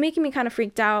making me kind of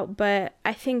freaked out, but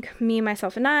I think me,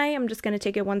 myself, and I'm just going to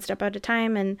take it one step at a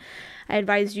time, and I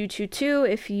advise you to too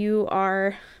if you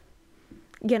are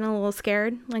getting a little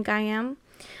scared like I am.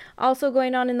 Also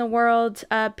going on in the world,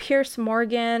 Piers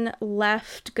Morgan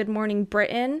left Good Morning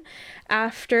Britain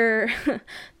after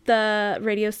the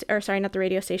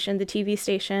TV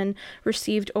station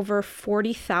received over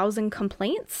 40,000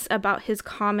 complaints about his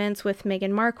comments with Meghan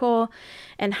Markle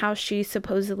and how she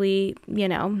supposedly,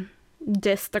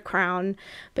 dissed the crown.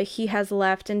 But he has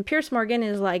left, and Piers Morgan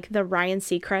is like the Ryan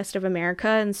Seacrest of America,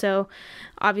 and so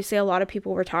obviously a lot of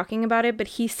people were talking about it, but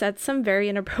he said some very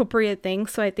inappropriate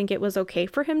things, so I think it was okay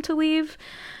for him to leave.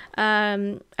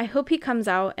 I hope he comes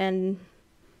out and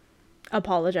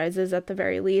apologizes at the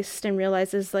very least, and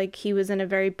realizes like he was in a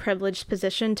very privileged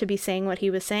position to be saying what he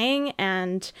was saying,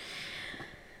 and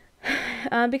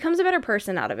becomes a better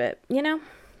person out of it,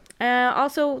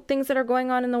 Also, things that are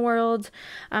going on in the world.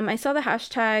 I saw the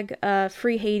hashtag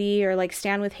Free Haiti, or like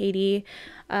Stand with Haiti,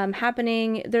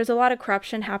 happening. There's a lot of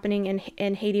corruption happening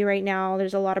in Haiti right now.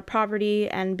 There's a lot of poverty,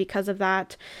 and because of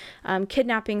that,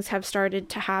 kidnappings have started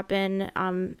to happen,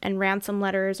 and ransom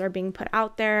letters are being put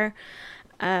out there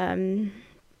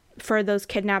for those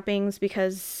kidnappings,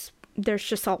 because there's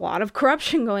just a lot of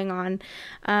corruption going on,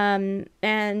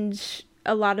 and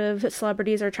a lot of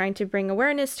celebrities are trying to bring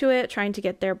awareness to it, trying to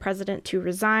get their president to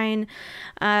resign.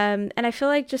 And I feel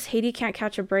like just Haiti can't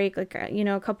catch a break. Like,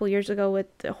 a couple years ago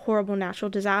with the horrible natural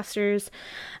disasters.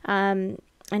 And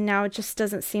now it just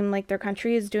doesn't seem like their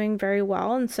country is doing very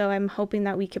well. And so I'm hoping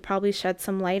that we could probably shed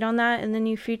some light on that in the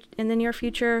near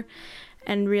future,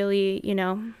 and really,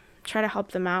 try to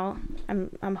help them out.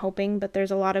 I'm hoping, but there's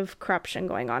a lot of corruption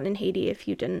going on in Haiti, if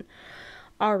you didn't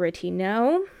already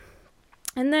know.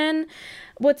 And then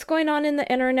what's going on in the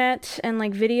internet and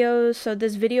like videos. So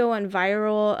this video went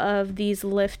viral of these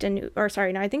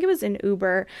I think it was in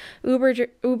Uber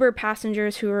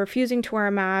passengers who were refusing to wear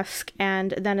a mask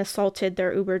and then assaulted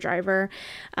their Uber driver.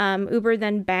 Uber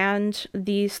then banned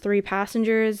these 3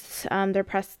 passengers. I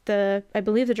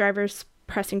believe the driver's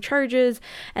pressing charges,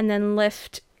 and then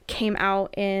Lyft came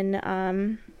out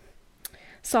in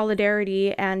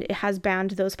solidarity, and it has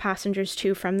banned those passengers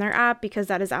too from their app, because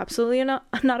that is absolutely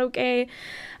not okay.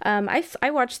 I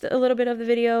watched a little bit of the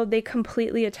video. They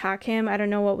completely attack him. I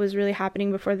don't know what was really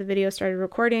happening before the video started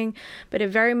recording, but it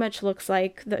very much looks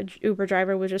like the Uber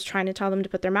driver was just trying to tell them to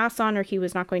put their masks on, or he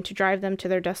was not going to drive them to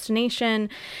their destination,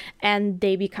 and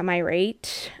they become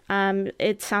irate.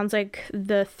 It sounds like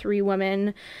the 3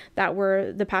 women that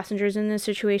were the passengers in this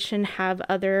situation have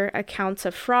other accounts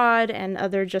of fraud and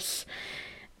other just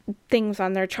things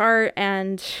on their chart.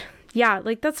 And yeah,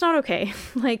 like that's not okay.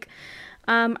 Like,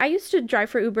 I used to drive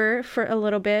for Uber for a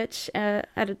little bit at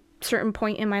a certain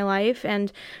point in my life,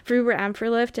 and for Uber and for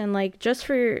Lyft, and like just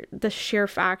for the sheer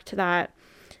fact that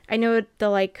I know the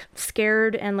like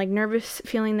scared and like nervous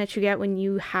feeling that you get when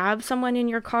you have someone in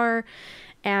your car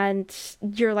and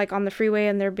you're like on the freeway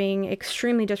and they're being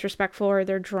extremely disrespectful or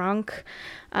they're drunk.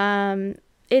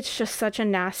 It's just such a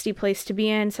nasty place to be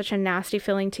in, such a nasty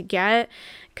feeling to get,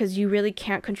 because you really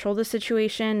can't control the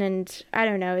situation. And I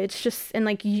don't know, it's just, and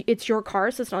like, it's your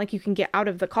car, so it's not like you can get out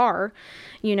of the car,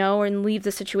 you know, and leave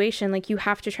the situation. Like, you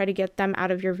have to try to get them out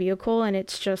of your vehicle, and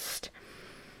it's just,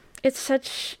 it's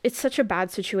such a bad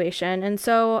situation. And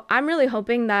so I'm really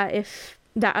hoping that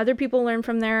that other people learn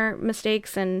from their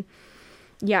mistakes, and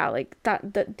yeah, like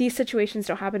that these situations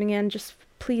don't happen again. Just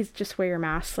please just wear your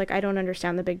mask. Like, I don't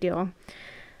understand the big deal.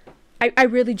 I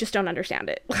really just don't understand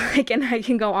it. Like, and I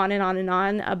can go on and on and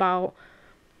on about,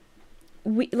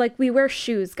 we wear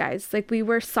shoes, guys. Like, we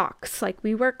wear socks. Like,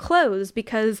 we wear clothes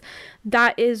because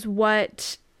that is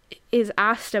what is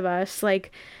asked of us.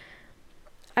 Like,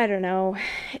 I don't know.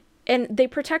 And they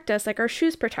protect us, like our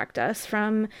shoes protect us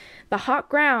from the hot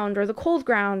ground or the cold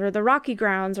ground or the rocky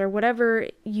grounds or whatever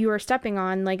you are stepping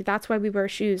on. Like, that's why we wear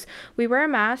shoes. We wear a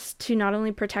mask to not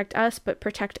only protect us, but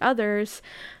protect others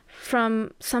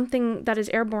from something that is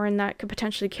airborne that could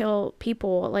potentially kill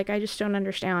people. Like, I just don't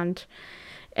understand.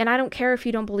 And I don't care if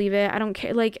you don't believe it. I don't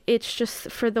care. Like, it's just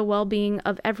for the well-being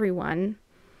of everyone.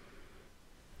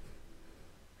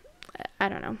 I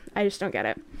don't know. I just don't get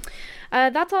it.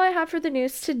 That's all I have for the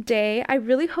news today. I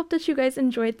really hope that you guys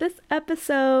enjoyed this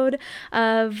episode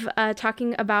of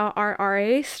talking about our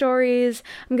RA stories.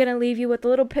 I'm going to leave you with a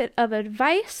little bit of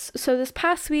advice. So this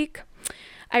past week,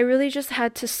 I really just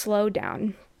had to slow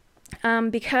down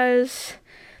because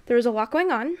there was a lot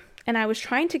going on. And I was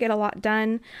trying to get a lot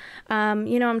done.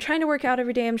 You know, I'm trying to work out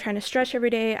every day. I'm trying to stretch every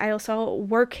day. I also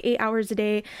work 8 hours a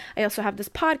day. I also have this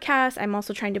podcast. I'm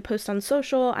also trying to post on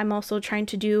social. I'm also trying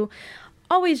to do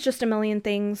always just a million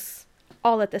things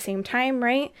all at the same time,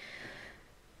 right?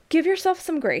 Give yourself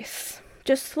some grace.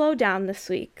 Just slow down this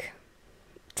week.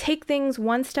 Take things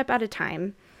one step at a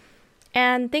time.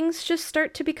 And things just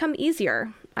start to become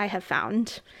easier, I have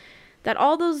found. That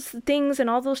all those things and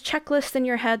all those checklists in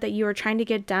your head that you are trying to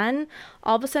get done,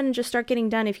 all of a sudden just start getting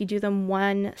done if you do them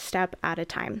one step at a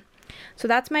time. So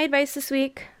that's my advice this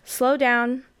week. Slow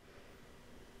down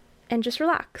and just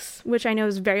relax, which I know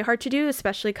is very hard to do,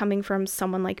 especially coming from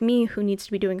someone like me who needs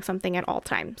to be doing something at all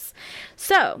times.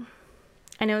 So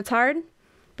I know it's hard,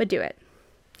 but do it.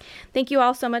 Thank you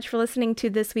all so much for listening to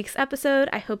this week's episode.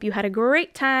 I hope you had a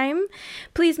great time.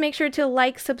 Please make sure to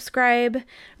like, subscribe,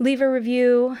 leave a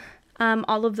review,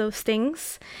 all of those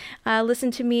things.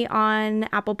 Listen to me on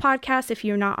Apple Podcasts if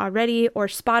you're not already, or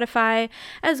Spotify,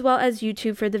 as well as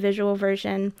YouTube for the visual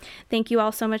version. Thank you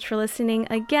all so much for listening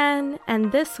again,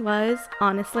 and this was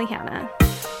Honestly Hannah.